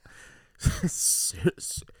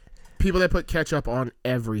 People that put ketchup on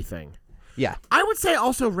everything. Yeah. I would say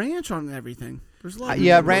also ranch on everything. There's a lot. Of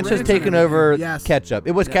Yeah, people ranch put has taken on over everything. Yes. ketchup.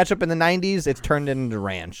 It was Yeah. ketchup in the 90s. It's turned into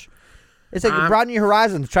ranch. It's like broaden your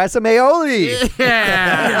horizons. Try some aioli.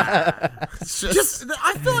 Yeah. Just,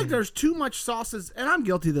 I feel like there's too much sauces, and I'm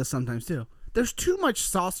guilty of this sometimes too. There's too much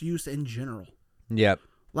sauce use in general. Yep.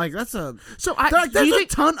 Like that's a So there's a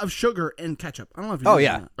ton of sugar in ketchup. I don't know if you Oh, know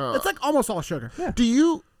yeah. that. It's like almost all sugar. Yeah. Do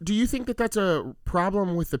you think that that's a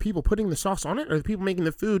problem with the people putting the sauce on it, or the people making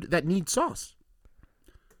the food that need sauce?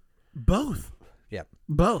 Both. Yep.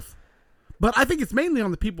 Both. But I think it's mainly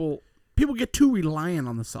on the people. People get too reliant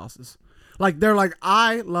on the sauces. Like they're like,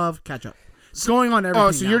 I love ketchup. It's going on everything.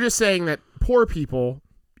 Oh, so now. you're just saying that poor people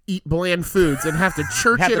eat bland foods and have to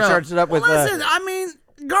church it up. Church it up with Listen, I mean,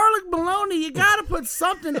 garlic bologna. You got to put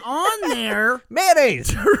something on there.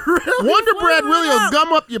 mayonnaise. Really Wonder Bread flavor really it will up.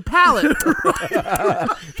 gum up your palate.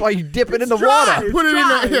 That's why you dip it in the dry. water. Put it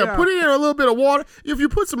dry, in yeah. put it in a little bit of water. If you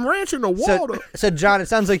put some ranch in the water. So, John, it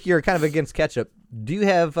sounds like you're kind of against ketchup. Do you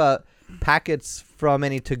have packets from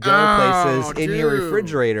any to-go places in your dude.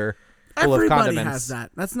 refrigerator full of Everybody condiments? has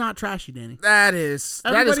that. That's not trashy, Danny. that is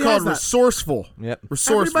Everybody called has that. resourceful. Yep.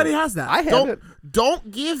 Resourceful. Everybody has that. I have Don't it.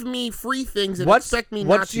 don't give me free things and What's expect me not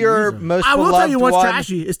what's to your use them. most I will beloved tell you what's one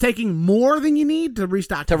trashy is taking more than you need to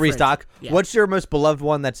restock. to your fridge. restock? Yeah. What's your most beloved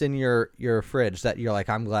one that's in your fridge that you're like,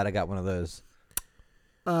 I'm glad I got one of those?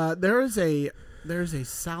 There's a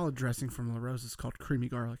salad dressing from La Rosa's called creamy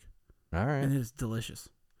garlic, All right. and it is delicious.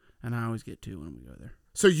 And I always get two when we go there.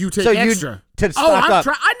 So you take So extra. you to Oh, stock I'm up.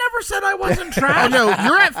 I never said I wasn't Oh trash. no,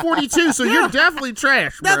 you're at 42, so Yeah. you're definitely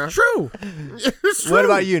trash, bro. That's true. It's true. What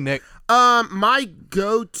about you, Nick? My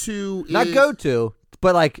go-to Not is go to,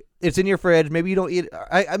 but like it's in your fridge. Maybe you don't eat.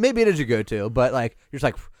 Maybe it is your go to, but like you're just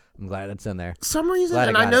like, I'm glad it's in there. some reason, Glad I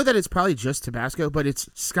and I got know it. that it's probably just Tabasco, but it's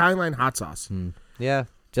Skyline hot sauce. Yeah,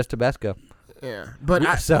 just Tabasco. Yeah, but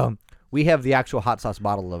So we have the actual hot sauce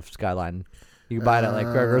bottle of Skyline. You can buy it at like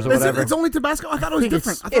Kroger's or Is it, whatever. it's only Tabasco. I thought it was think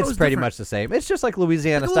different. it's- I thought it It's was pretty different. much the same. It's just like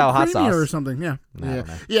Louisiana Like a style little hot creamier sauce. or something. Yeah. I don't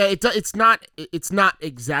know. yeah, it's not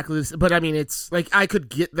exactly this, but I mean, it's like I could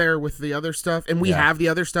get there with the other stuff, and we Yeah. have the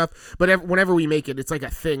other stuff. But whenever we make it, it's like a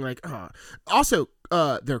thing. Like, also,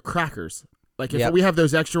 they're crackers. Like if Yep. we have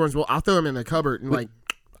those extra ones, well, I'll throw them in the cupboard and like,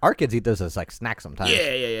 Our kids eat those as like snacks sometimes.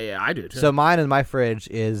 yeah, I do too. So mine in my fridge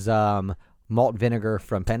is malt vinegar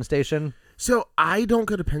from Penn Station. So I don't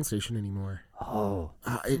go to Penn Station anymore. Oh.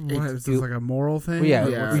 What, is this like a moral thing? Yeah.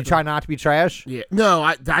 Yeah. You try not to be trash. Yeah, no,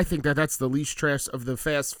 I think that's the least trash of the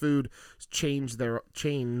fast food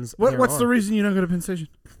chains. What's the reason you don't go to Penn Station?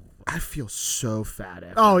 I feel so fat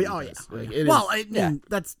after. Oh, I eat yeah. this. Like, it Well, is- I mean, yeah.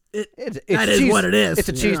 that's it. It's That is what it is. It's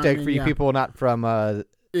a You know what I cheesesteak mean? for you Yeah. people not from it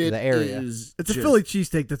the area. is It's a just- Philly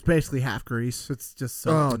cheesesteak that's basically half grease. It's just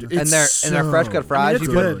so. Oh, good. dude, And they're fresh cut fries. it's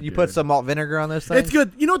you good, put you put some malt vinegar on those things. It's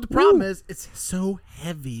good. You know what the problem is? It's so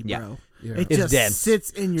heavy, Yeah. bro. Yeah. It It's just dense. sits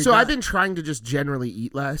in your. So gut. I've been trying to just generally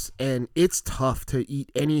eat less, and it's tough to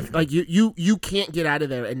eat any. Like you can't get out of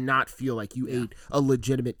there and not feel like you ate a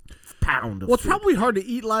legitimate pound of Well, it's food. probably hard to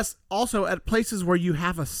eat less. Also, at places where you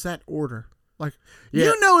have a set order. Like, Yeah.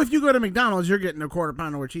 you know, if you go to McDonald's, you're getting a quarter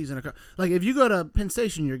pounder with cheese and a. Like, if you go to Penn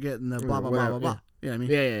Station, you're getting the blah blah blah blah blah. Yeah, I mean,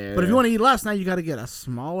 Yeah. But if you want to eat less, now you got to get a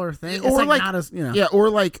smaller thing. Or It's like, not as, you know. Yeah, or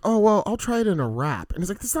like, oh well, I'll try it in a wrap, and it's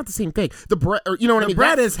like that's not the same thing. The bread, or you know what I mean?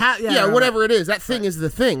 bread That- is whatever it is. That thing is the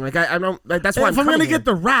thing. Like I don't. Like, that's why If I'm going to get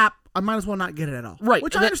the wrap, I might as well not get it at all. right,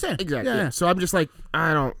 Which and I that- understand. exactly. Yeah. So I'm just like,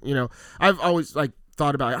 I don't. I've always like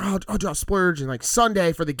thought about I'll draw splurge and like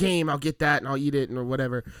Sunday for the game I'll get that and I'll eat it or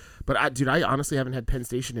whatever. But I honestly haven't had Penn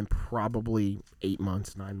Station in probably 8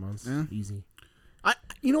 months, 9 months. Yeah. Easy.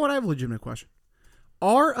 You know what? I have a legitimate question.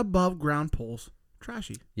 Are above ground poles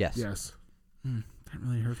trashy? Yes. Yes. That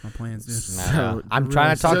really hurts my plans, dude. So I'm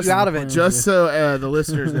trying to talk just- you out of it. Just so the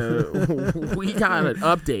listeners know, we got an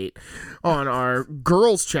update on our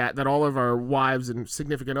girls' chat that all of our wives and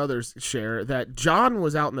significant others share that John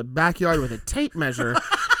was out in the backyard with a tape measure,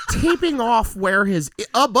 taping off where his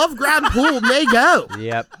above ground pool may go.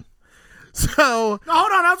 Yep. So No,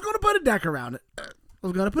 hold on. I was going to put a deck around it.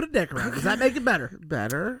 Does that make it better?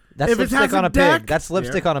 better. That's If it has lipstick on a a deck- pig. That's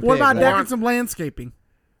lipstick on a pig. What about right? decking some landscaping?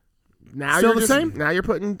 Now Still you're the just, same? Now you're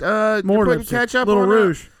putting More you're putting lipstick. ketchup Little on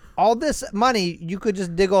rouge. All this money, you could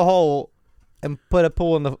just dig a hole and put a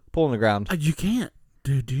pool in the ground. You can't.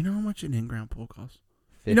 Dude, do you know how much an in-ground pool costs?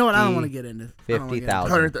 You know what? I don't want to get into. I don't wanna get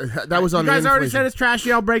into- 50,000. That was on You guys the already inflation. said it's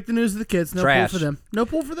trashy. I'll break the news to the kids. No Trash. pool for them. No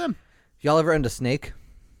pool for them. Y'all ever into snake?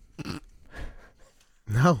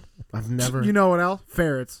 No, I've never. You know what else?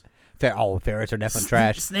 Ferrets. Ferrets are definitely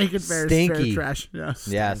trash. Snake and ferrets. Stinky. Ferret trash. Yeah.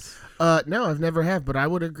 Yes. No, I've never have, but I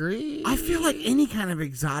would agree. I feel like any kind of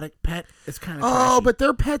exotic pet is kind of Oh, trashy. but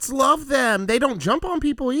their pets love them. They don't jump on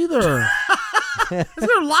people either.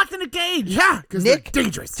 they're locked in a cage. Yeah, because Nick they're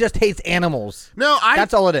dangerous. just hates animals. No,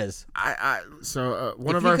 That's all it is. One If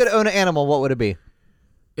of you our could own an animal, what would it be?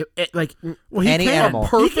 like Well, he Any can. animal.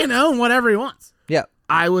 He can own whatever he wants. Yeah.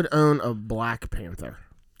 I would own a black panther.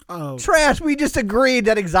 Oh, Trash. We just agreed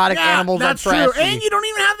that exotic animals that's are trashy. true. And you don't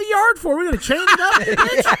even have the yard for it. We're gonna change it up.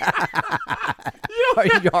 Our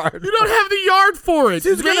yard. You don't have the yard for it.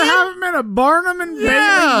 He's gonna have him in a Barnum and Bailey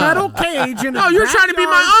Yeah. metal cage. In Oh, his you're trying to be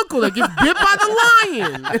my backyard. uncle that gets bit by the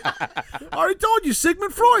lion. I already told you,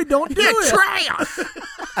 Sigmund Freud. Don't do Yeah, it. trash.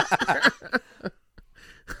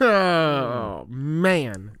 Oh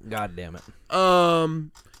man. God damn it.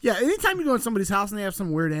 Yeah, anytime you go in somebody's house and they have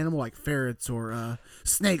some weird animal like ferrets or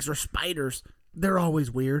snakes or spiders, they're always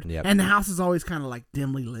weird. Yep. And the house is always kind of like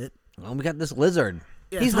dimly lit. Well, we got this lizard.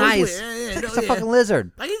 Yeah, He's it's always nice. weird. Yeah, He's a yeah. fucking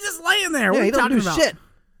lizard. Like he's just laying there. Yeah, What are he you don't talking do about? shit.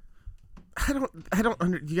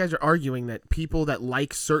 You guys are arguing that people that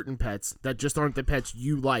like certain pets that just aren't the pets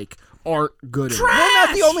you like aren't good enough. We're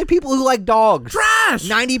not the only people who like dogs. Trash.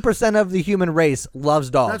 90% of the human race loves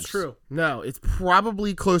dogs. That's true. No, it's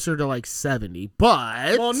probably closer to like 70,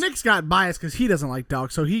 but Well, Nick's got bias because he doesn't like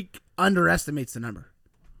dogs, so he underestimates the number.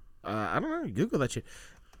 I don't know. Google that shit.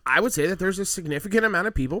 I would say that there's a significant amount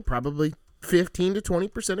of people, probably 15 to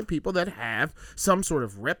 20% of people that have some sort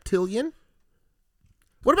of reptilian.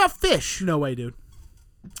 What about fish? No way, dude.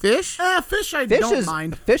 Fish? Fish I don't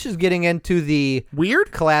mind. Fish is getting into the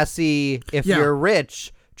Weird? classy if Yeah. you're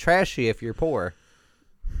rich, trashy if you're poor.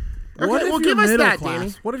 Okay, What if well, you're give us middle that, class?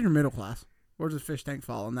 Danny. What if you're middle class? Where does fish tank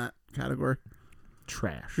fall in that category?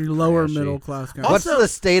 Trash. You're lower Trashy. middle class guy. What's Also- the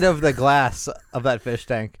state of the glass of that fish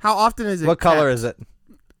tank? How often is it? What color kept? is it?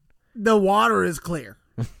 The water is clear.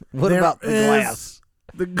 What There about the is- glass?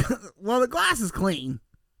 The glass is clean.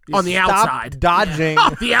 On the Stop outside. dodging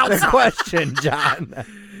The the outside. question, John.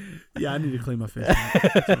 Yeah, I need to clean my fish tank.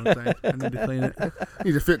 That's what I'm saying. I need to clean it. I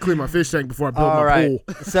need to clean my fish tank before I build All my right.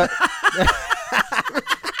 pool. So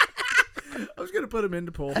I was gonna put him in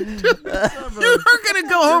the pool. You're gonna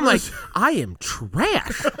go home like I am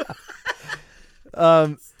trash.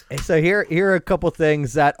 so here are a couple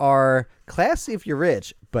things that are classy if you're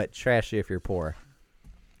rich, but trashy if you're poor.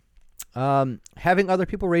 Having other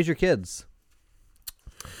people raise your kids.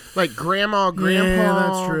 Like grandma, grandpa. Yeah,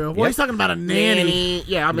 that's true. Well, Yep. he's talking about a nanny. Nanny.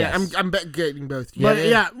 Yeah, I mean, Yes. I'm getting both. But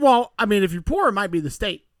yeah, well, I mean, if you're poor, it might be the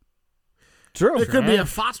state. True. It could be a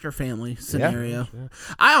foster family scenario.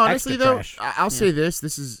 I honestly Extra though, trash. I'll say this.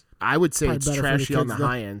 This is, I would say Probably it's better for the trashy on the kids, though.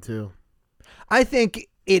 high end too. I think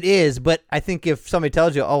it is, but I think if somebody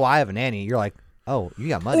tells you, "Oh, I have a nanny," you're like, "Oh, you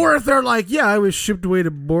got money." Or if they're like, yeah, I was shipped away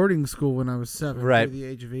to boarding school when I was 7, Right. through the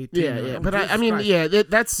age of 18. Yeah, You're yeah. like, But oh, I Jesus mean, Christ. yeah,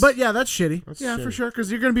 that's. But yeah, that's shitty. That's yeah, for shitty. sure,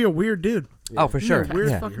 because you're gonna be a weird dude. Oh, for sure. You're a weird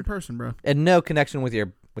Yeah. fucking person, bro. And no connection with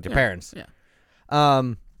your Yeah. parents. Yeah.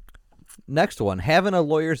 Next one, having a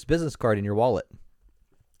lawyer's business card in your wallet.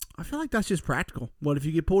 I feel like that's just practical. What if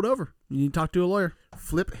you get pulled over? You need to talk to a lawyer.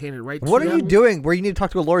 Flip, hand it right to What you. are you doing where you need to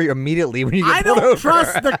talk to a lawyer immediately when you get I pulled don't over?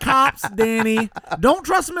 trust the cops, Danny. Don't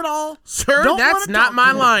trust them at all. Sir, Don't that's wanna not talk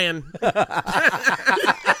my to lion.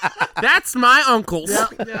 That's my uncle's.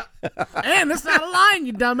 Yeah. And it's not a lion,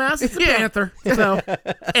 you dumbass. It's a panther. So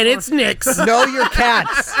And it's Nick's. Know your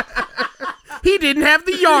cats. He didn't have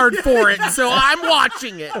the yard for it, so I'm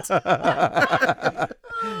watching it.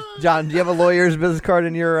 John, do you have a lawyer's business card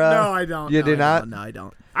in your... no, I don't. You No, do I not? don't. No, I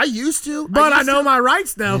don't. I used to. But I used know to. my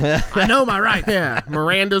rights, though. I know my rights. Yeah,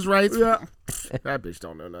 Miranda's rights. Yeah. That bitch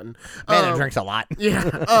don't know nothing. Man, it drinks a lot.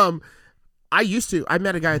 Yeah. I used to. I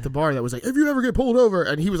met a guy at the bar that was like, if you ever get pulled over,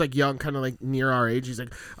 and he was like young, kind of like near our age. He's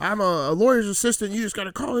like, I'm a lawyer's assistant. You just got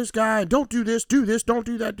to call this guy. Don't do this, don't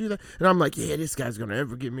do that, do that. And I'm like, yeah, this guy's going to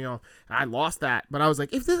ever get me off. And I lost that. But I was like,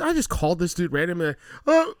 I just called this dude randomly,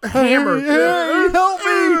 hammer. Hey, help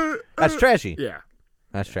me. That's trashy. Yeah.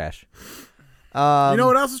 That's trash. You know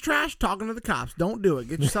what else is trash? Talking to the cops. Don't do it.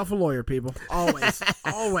 Get yourself a lawyer, people. Always.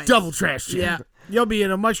 Always. Double trash. Yeah. You'll be in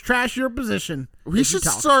a much trashier position. We if you should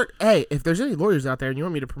talk. start. Hey, if there's any lawyers out there and you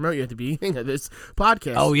want me to promote you at the beginning of this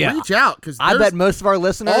podcast, Oh, yeah. reach out because I bet most of our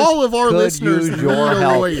listeners all of our could listeners use need your a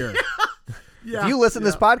help. lawyer. Yeah. If you listen to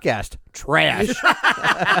this podcast, trash.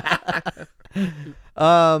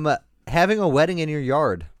 Having a wedding in your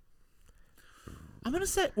yard. I'm going to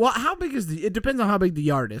say, well, how big is it depends on how big the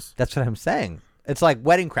yard is. That's what I'm saying. It's like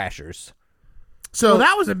wedding crashers. So Well,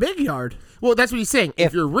 that was a big yard. well, that's what he's saying.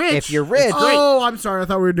 If you're rich, if you're rich- it's great. Oh, I'm sorry. I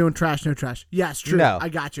thought we were doing trash, no trash. Yes, true. No. I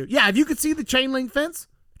got you. Yeah, if you could see the chain link fence,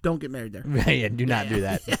 don't get married there. Yeah, do not do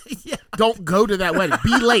that. Yeah. Don't go to that wedding.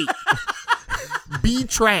 Be late. Be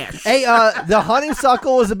trash. Hey, the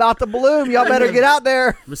honeysuckle is about to bloom. Y'all better get out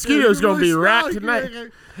there. Mosquitoes gonna be Really wrapped small.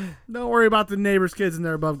 tonight. Don't worry about the neighbors' kids in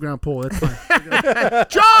their above ground pool. It's fine.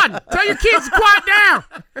 John, tell your kids to quiet down.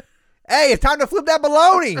 Hey, it's time to flip that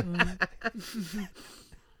baloney.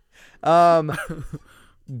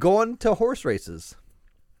 Going to horse races.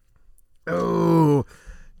 Oh,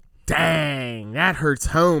 dang, that hurts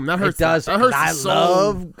home. That hurts. It does. That hurts I the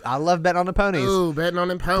soul. love betting on the ponies. Oh, betting on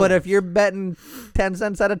them ponies. But if you're betting 10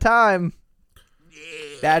 cents at a time,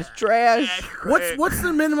 that's trash. What's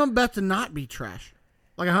the minimum bet to not be trash?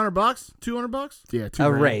 Like $100, $200? yeah,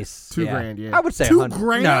 A race. $2 grand. Yeah, I would say 2 $100.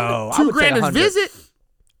 grand? No, I $2 would say grand is 100. visit.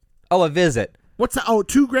 Oh, a visit. What's that? Oh,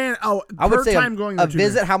 $2 grand. Oh, I would per say time going a to $2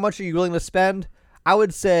 visit. grand. How much are you willing to spend? I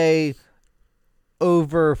would say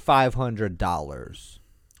over $500.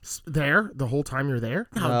 There, the whole time you're there.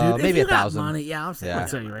 No, dude, maybe if you got 1,000. money, yeah, I'm saying. Yeah. I'll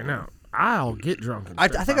tell you right now, I'll get drunk. and I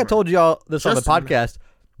spend think I time told y'all this on the Just a minute. podcast.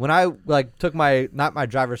 When I took my not my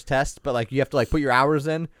driver's test, but you have to put your hours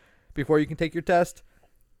in before you can take your test.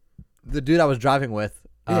 The dude I was driving with,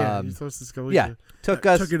 Yeah, you're supposed to go with yeah, you. took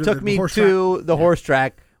you to the me horse to the horse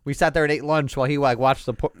track. We sat there and ate lunch while he watched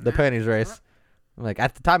the ponies race. I'm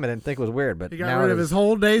at the time I didn't think it was weird, but He got now rid it of is. his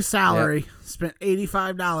whole day's salary. Spent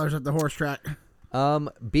 $85 at the horse track.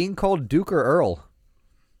 Being called Duke or Earl.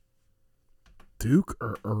 Duke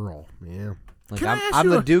or Earl? Yeah. Can I ask I'm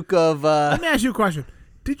you the a- Duke of. Let me ask you a question.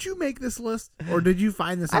 Did you make this list, or did you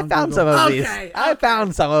find this I on found Google? some of Okay, these. I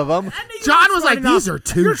found some of them. John was like, "These are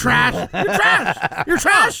too You're trash. You're trash. You're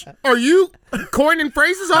trash. Are you coining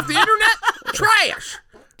phrases off the internet? Trash.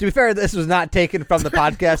 To be fair, this was not taken from the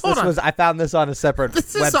podcast. Hold on. I found this on a separate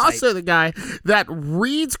This is website. also the guy that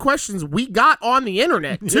reads questions we got on the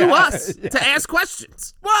internet to Yeah, us to ask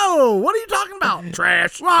questions. Whoa, what are you talking about?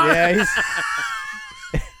 Trash. Yeah, he's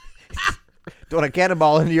doing a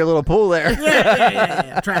cannonball into your little pool there.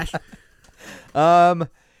 Yeah. Trash.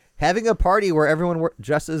 Having a party where everyone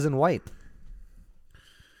dresses in white.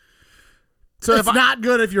 So It's not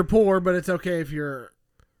good if you're poor, but it's okay if you're.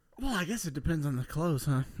 Well, I guess it depends on the clothes,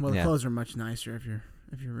 huh? Well, the Yeah. clothes are much nicer if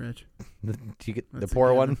you're rich. Do you get the That's a poor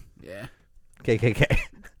given. one? Yeah. KKK.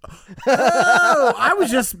 Oh, I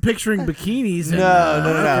was just picturing bikinis. And, No.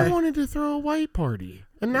 I wanted to throw a white party,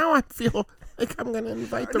 and now I feel like I'm going to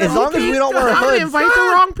invite the As wrong long as we don't wear I'm going hoods. to invite the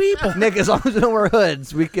wrong people. Nick, as long as we don't wear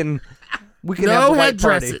hoods, we can have No the white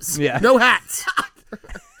headdresses. party. Yeah. No hats.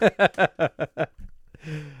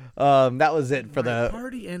 That was it for the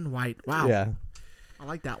party in white. Wow. yeah. I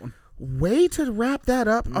like that one. Way to wrap that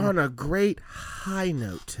up on a great high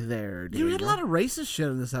note there, dude. You had a lot of racist shit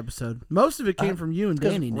in this episode. Most of it came from you and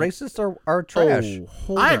Because Danny. Nick. racists are trash. Oh,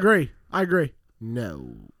 hold I up. agree. I agree.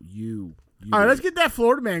 No, you. All right, let's get that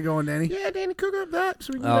Florida man going, Danny. Yeah, Danny, cook up that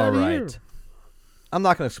so we can get All out of right. here. I'm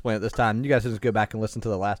not going to explain it this time. You guys just go back and listen to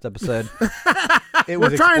the last episode. It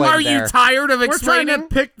was trying- explained Are there. you tired of We're trying explaining? to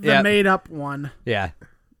pick the Yep. made-up one. Yeah.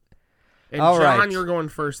 And All John, right. you're going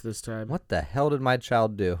first this time. What the hell did my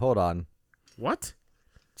child do? Hold on. What?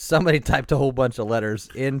 Somebody typed a whole bunch of letters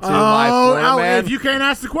into my Florida man. If you can't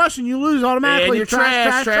ask the question, you lose automatically. And you're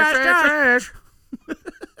trash.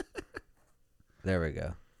 There we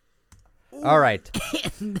go. All right.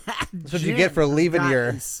 That's what you get for leaving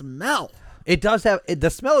your smell. It does have the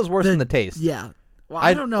smell is worse than the taste. Yeah. Well,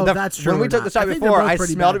 I don't know if that's true. When we took the shot before, I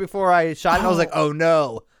smelled it before I shot it. And I was like, Oh. oh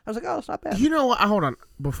no. I was like, oh, it's not bad. You know what? Hold on.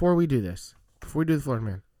 Before we do this, before we do the Florida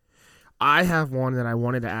man, I have one that I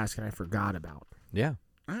wanted to ask and I forgot about. Yeah.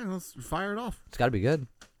 All right, let's fire it off. It's got to be good.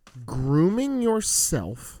 Grooming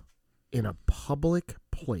yourself in a public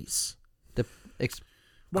place.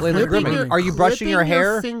 Explain the grooming. Are you brushing your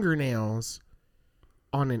hair? Fingernails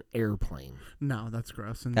on an airplane. No, that's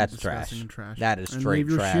gross. And That's disgusting trash. And trash. That is and straight leave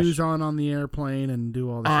your trash. shoes on the airplane and do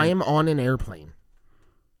all that. I am on an airplane.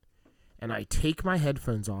 And I take my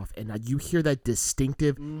headphones off, and you hear that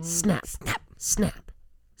distinctive snap, snap, snap,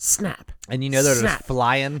 snap. And you know they're snap. just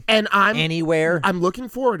flying And I'm anywhere. I'm looking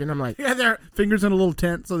forward, and I'm like, Yeah, their fingers in a little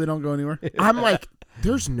tent so they don't go anywhere. I'm like,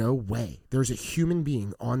 there's no way there's a human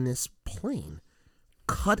being on this plane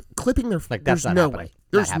clipping their. Like, that's there's not no happening. way.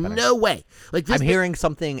 There's Not happening. no way. Like this, I'm hearing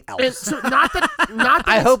something and else. so not that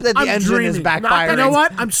I hope that the I'm engine is dreaming. Not that backfiring. You know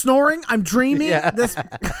what? I'm snoring. I'm dreaming. Yeah. This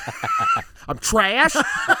I'm trash.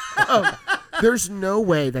 There's no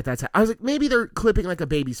way that's. I was like, maybe they're clipping like a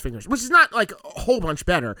baby's fingers, which is not like a whole bunch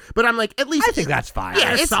better. But I'm like, at least I think that's fine.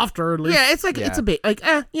 Yeah, it's softer at least. Yeah, it's like it's a bit like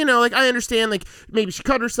like I understand like maybe she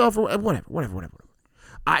cut herself or whatever.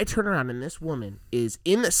 I turn around and this woman is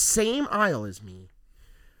in the same aisle as me.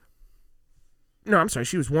 No, I'm sorry,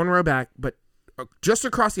 she was one row back, but just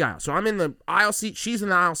across the aisle. So I'm in the aisle seat, she's in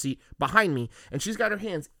the aisle seat behind me, and she's got her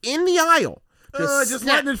hands in the aisle. Just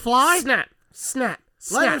letting it fly? Snap, snap,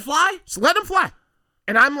 snap. Letting it fly? Just let them fly.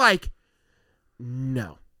 And I'm like,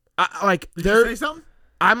 no. Did you say something?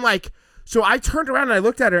 I'm like, so I turned around and I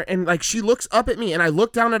looked at her, and like she looks up at me, and I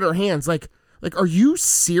look down at her hands, like, are you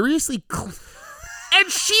seriously? And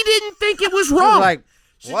she didn't think it was She was wrong. like,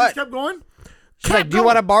 She what? just kept going? She's like, do you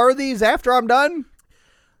want to borrow these after I'm done?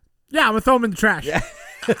 Yeah, I'm going to throw them in the trash. Yeah.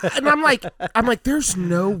 And I'm like, there's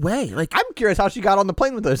no way. Like, I'm curious how she got on the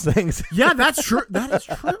plane with those things. Yeah, that's true. That is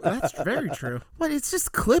true. That's very true. what? It's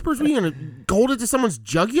just clippers. What, are you gonna gold it to someone's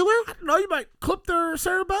jugular? No, you might clip their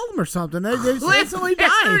cerebellum or something. They instantly Clip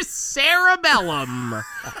die. their cerebellum.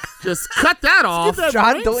 Just cut that off. that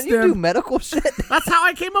John, brain don't you stem. do medical shit? That's how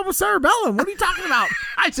I came up with cerebellum. What are you talking about?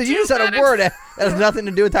 So you just said a word that has nothing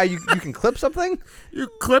to do with how you can clip something? You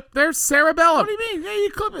clip their cerebellum. What do you mean? Yeah,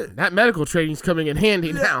 you clip it. That medical training's coming in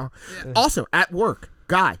handy now. Yeah. Also, at work,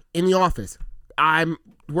 guy in the office. I'm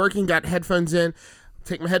working, got headphones in,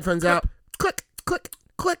 take my headphones out, click, click,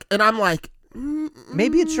 click, and I'm like,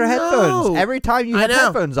 Maybe it's your headphones. Every time you have know.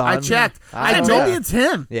 headphones on. I checked. I don't know. Maybe it's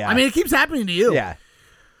him. Yeah. I mean, it keeps happening to you. Yeah.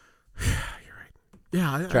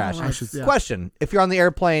 Yeah. Trash. I should, yeah. Question: if you're on the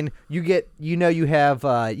airplane, you get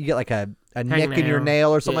like a nick in your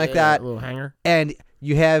nail or something like that, A little hanger. and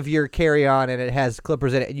you have your carry-on and it has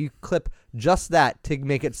clippers in it, and you clip just that to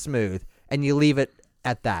make it smooth, and you leave it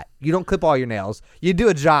at that. You don't clip all your nails. You do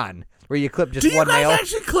a John where you clip just Do you one guys nail.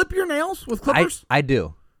 actually clip your nails with clippers? I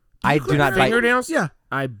do. I do clip not your bite. Fingernails? Yeah.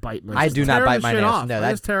 I bite my I do not tear bite the my shit nails. off. No, I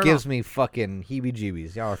that just tear it gives off. me fucking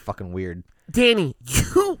heebie-jeebies. Y'all are fucking weird. Danny,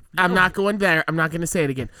 I'm not going there. I'm not going to say it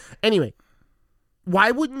again. Anyway,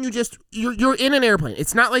 why wouldn't you just? You're in an airplane.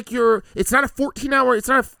 It's not like it's not a 14-hour. It's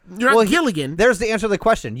not. You're not Gilligan. There's the answer to the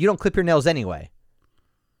question. You don't clip your nails anyway.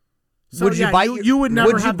 So, Would you yeah, bite? you would never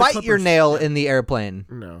Would you have the bite your clippers. nail in the airplane?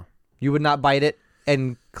 No. You would not bite it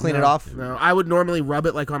and clean it No, off. No, I would normally rub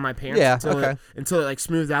it like on my pants Yeah, until okay. it like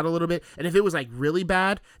smoothed out a little bit. And if it was like really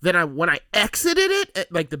bad, then when I exited it,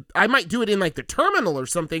 I might do it in like the terminal or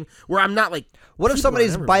something where I'm not like. What if people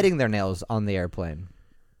somebody's are everywhere. biting their nails on the airplane?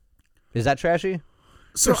 Is that trashy?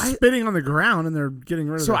 So They're spitting on the ground and they're getting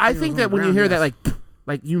rid of. So their I fingers think on that the when you ground, hear yes. that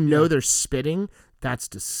like they're spitting, that's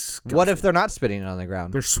disgusting. What if they're not spitting it on the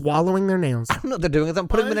ground? they're swallowing their nails? I don't know what they're doing. I'm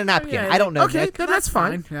putting them in a napkin. yeah, I don't know, Okay, Nick. then that's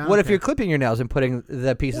fine. Yeah, What if okay. you're clipping your nails and putting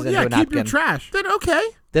the pieces Well, into yeah, a keep your napkin? trash. Then okay,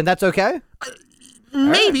 Then that's okay?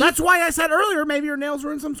 maybe. That's why I said earlier maybe your nails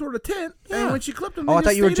were in some sort of tint, Yeah. and when she clipped them, Oh, they I thought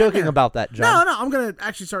just you were stayed in joking there. about that, John. No, I'm gonna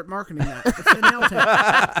actually start marketing that. It's a nail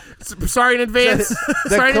tint. Sorry in advance. The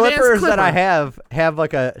Sorry in advance, clippers that clipper. I have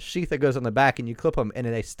like a sheath that goes on the back, and you clip them, and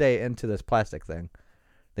they stay into this plastic thing.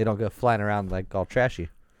 They don't go flying around like all trashy.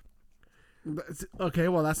 Okay,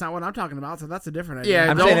 well that's not what I'm talking about, so that's a different idea.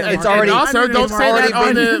 Yeah, I'm don't, saying it's and already- also I'm don't gonna say already that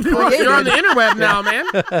on been the. created. You're on the interweb now,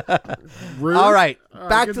 man. Rude. All right,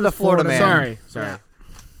 back get to the this Florida Florida man. Sorry.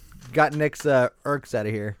 Got Nick's irks out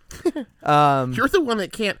of here. You're the one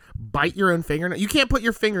that can't bite your own fingernail. You can't put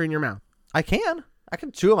your finger in your mouth. I can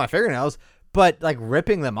chew on my fingernails, But like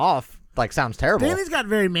ripping them off like sounds terrible. Danny's got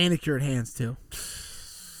very manicured hands too.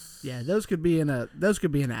 Yeah, those could be in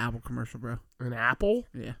an Apple commercial, bro. An apple?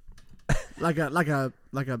 Yeah, like a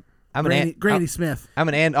I'm Granny Smith. I'm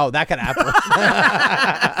an and. Oh, that kind of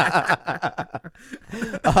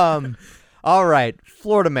apple. All right,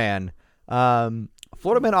 Florida man.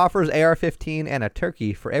 Florida man offers AR-15 and a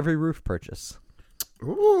turkey for every roof purchase.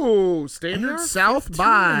 Ooh, standard South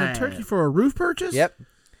by. And a turkey for a roof purchase? Yep.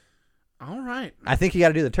 All right. I think you got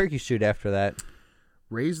to do the turkey shoot after that.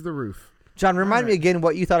 Raise the roof. John, remind me again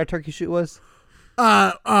what you thought a turkey shoot was.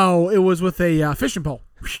 It was with a fishing pole.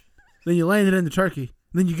 Then you land it in the turkey.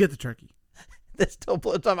 Then you get the turkey. This still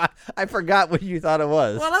blows my mind. I forgot what you thought it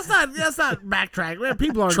was. Well, let's not backtrack.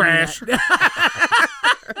 People are Trash.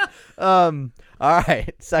 All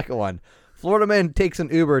right, second one. Florida man takes an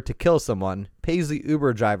Uber to kill someone, pays the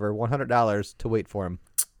Uber driver $100 to wait for him.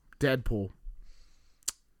 Deadpool.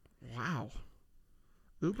 Wow.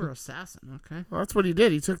 Uber assassin. Okay. Well, that's what he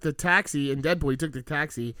did. He took the taxi in Deadpool. He took the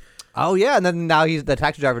taxi. Oh yeah, and then now he's the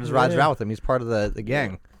taxi driver just rides around with him. He's part of the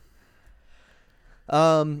gang.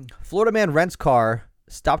 Florida man rents car,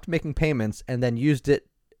 stopped making payments, and then used it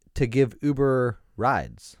to give Uber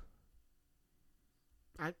rides.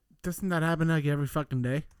 Doesn't that happen like every fucking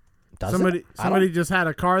day? Does Somebody just had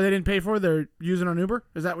a car they didn't pay for. They're using on Uber.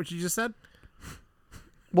 Is that what you just said?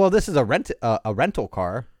 Well, this is a rental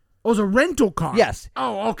car. Oh, it was a rental car. Yes.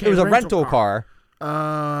 Oh, okay. It was a rental car.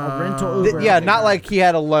 A rental Uber. Yeah, not like he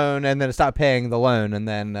had a loan and then stopped paying the loan and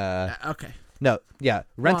then. Okay. No, yeah,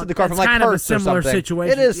 rented the car from it's like kind of a Hertz or similar something.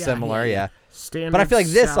 situation. It is Yeah, similar, yeah. Standard But I feel like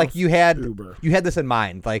this, like you had Uber. this in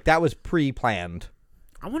mind, like that was pre-planned.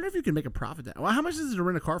 I wonder if you can make a profit. Well, how much is it to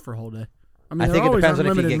rent a car for a whole day? I they're think it always depends on if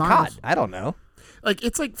you unlimited get miles. caught. I don't know. Like,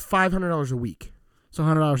 it's like $500 a week. So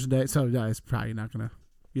 $100 a day. So yeah, it's probably not gonna.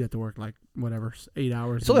 You have to work like whatever 8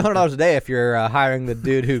 hours. It's only $100 a day if you're hiring the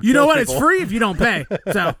dude who. You know kills what? people. It's free if you don't pay.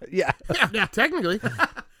 So Yeah. Yeah, technically.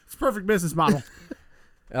 it's a perfect business model.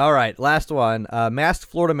 All right, last one. Masked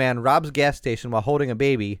Florida man robs gas station while holding a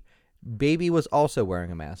baby. Baby was also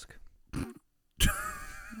wearing a mask.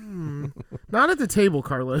 Not at the table,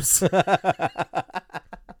 Carlos.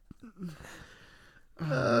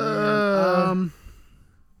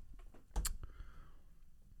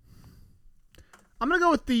 I'm gonna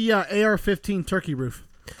go with the AR-15 turkey roof.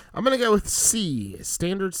 I'm going to go with C,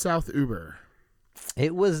 standard South Uber.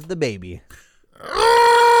 It was the baby.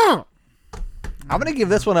 Ah! I'm gonna give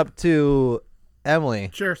this one up to Emily.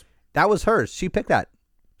 Cheers. That was hers. She picked that.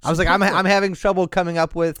 I was like, I'm having trouble coming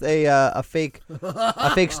up with a fake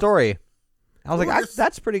story. I was like,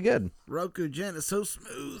 that's pretty good. Roku Jen is so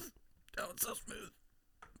smooth. Oh, it's so smooth.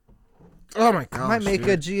 Oh, my gosh. I might make dude.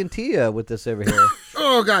 a G&T with this over here.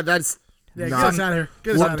 Oh, God, that's... Yeah, get not- us out of here.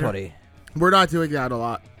 Get us out of here. 120. We're not doing that a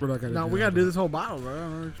lot. We're not going to No, we gotta do this whole bottle, bro. I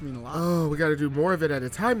don't know what you mean a lot. Oh, we got to do more of it at a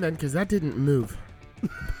time then, because that didn't move.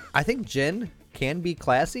 I think gin can be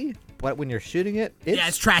classy, but when you're shooting it,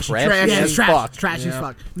 it's trashy. trashy Yeah, as it's trash. fuck. Trash as Yeah.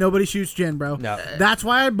 fuck. Nobody shoots gin, bro. No. That's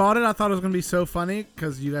why I bought it. I thought it was gonna be so funny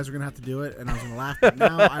because you guys were gonna have to do it, and I was gonna laugh. But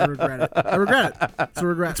now I regret it. I regret it. It's a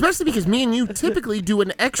regret. Especially because me and you typically do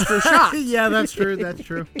an extra shot. Yeah, that's true. That's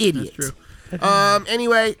true. Idiot. That's true.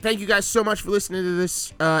 Anyway, thank you guys so much for listening to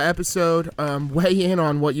this episode. Weigh in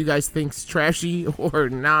on what you guys think's trashy or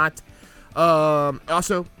not.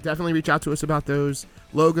 Also, definitely reach out to us about those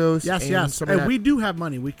logos. Yes, and yes. some of And that- we do have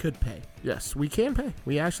money. We could pay. Yes, we can pay.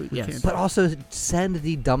 We actually, yes. can. But also send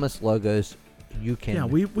the dumbest logos you can. Yeah,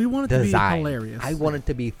 we want it to be design. hilarious. I want it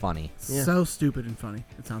to be funny. Yeah. So stupid and funny.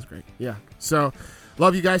 It sounds great. Yeah. So,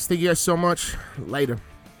 love you guys. Thank you guys so much. Later.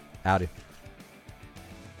 Howdy.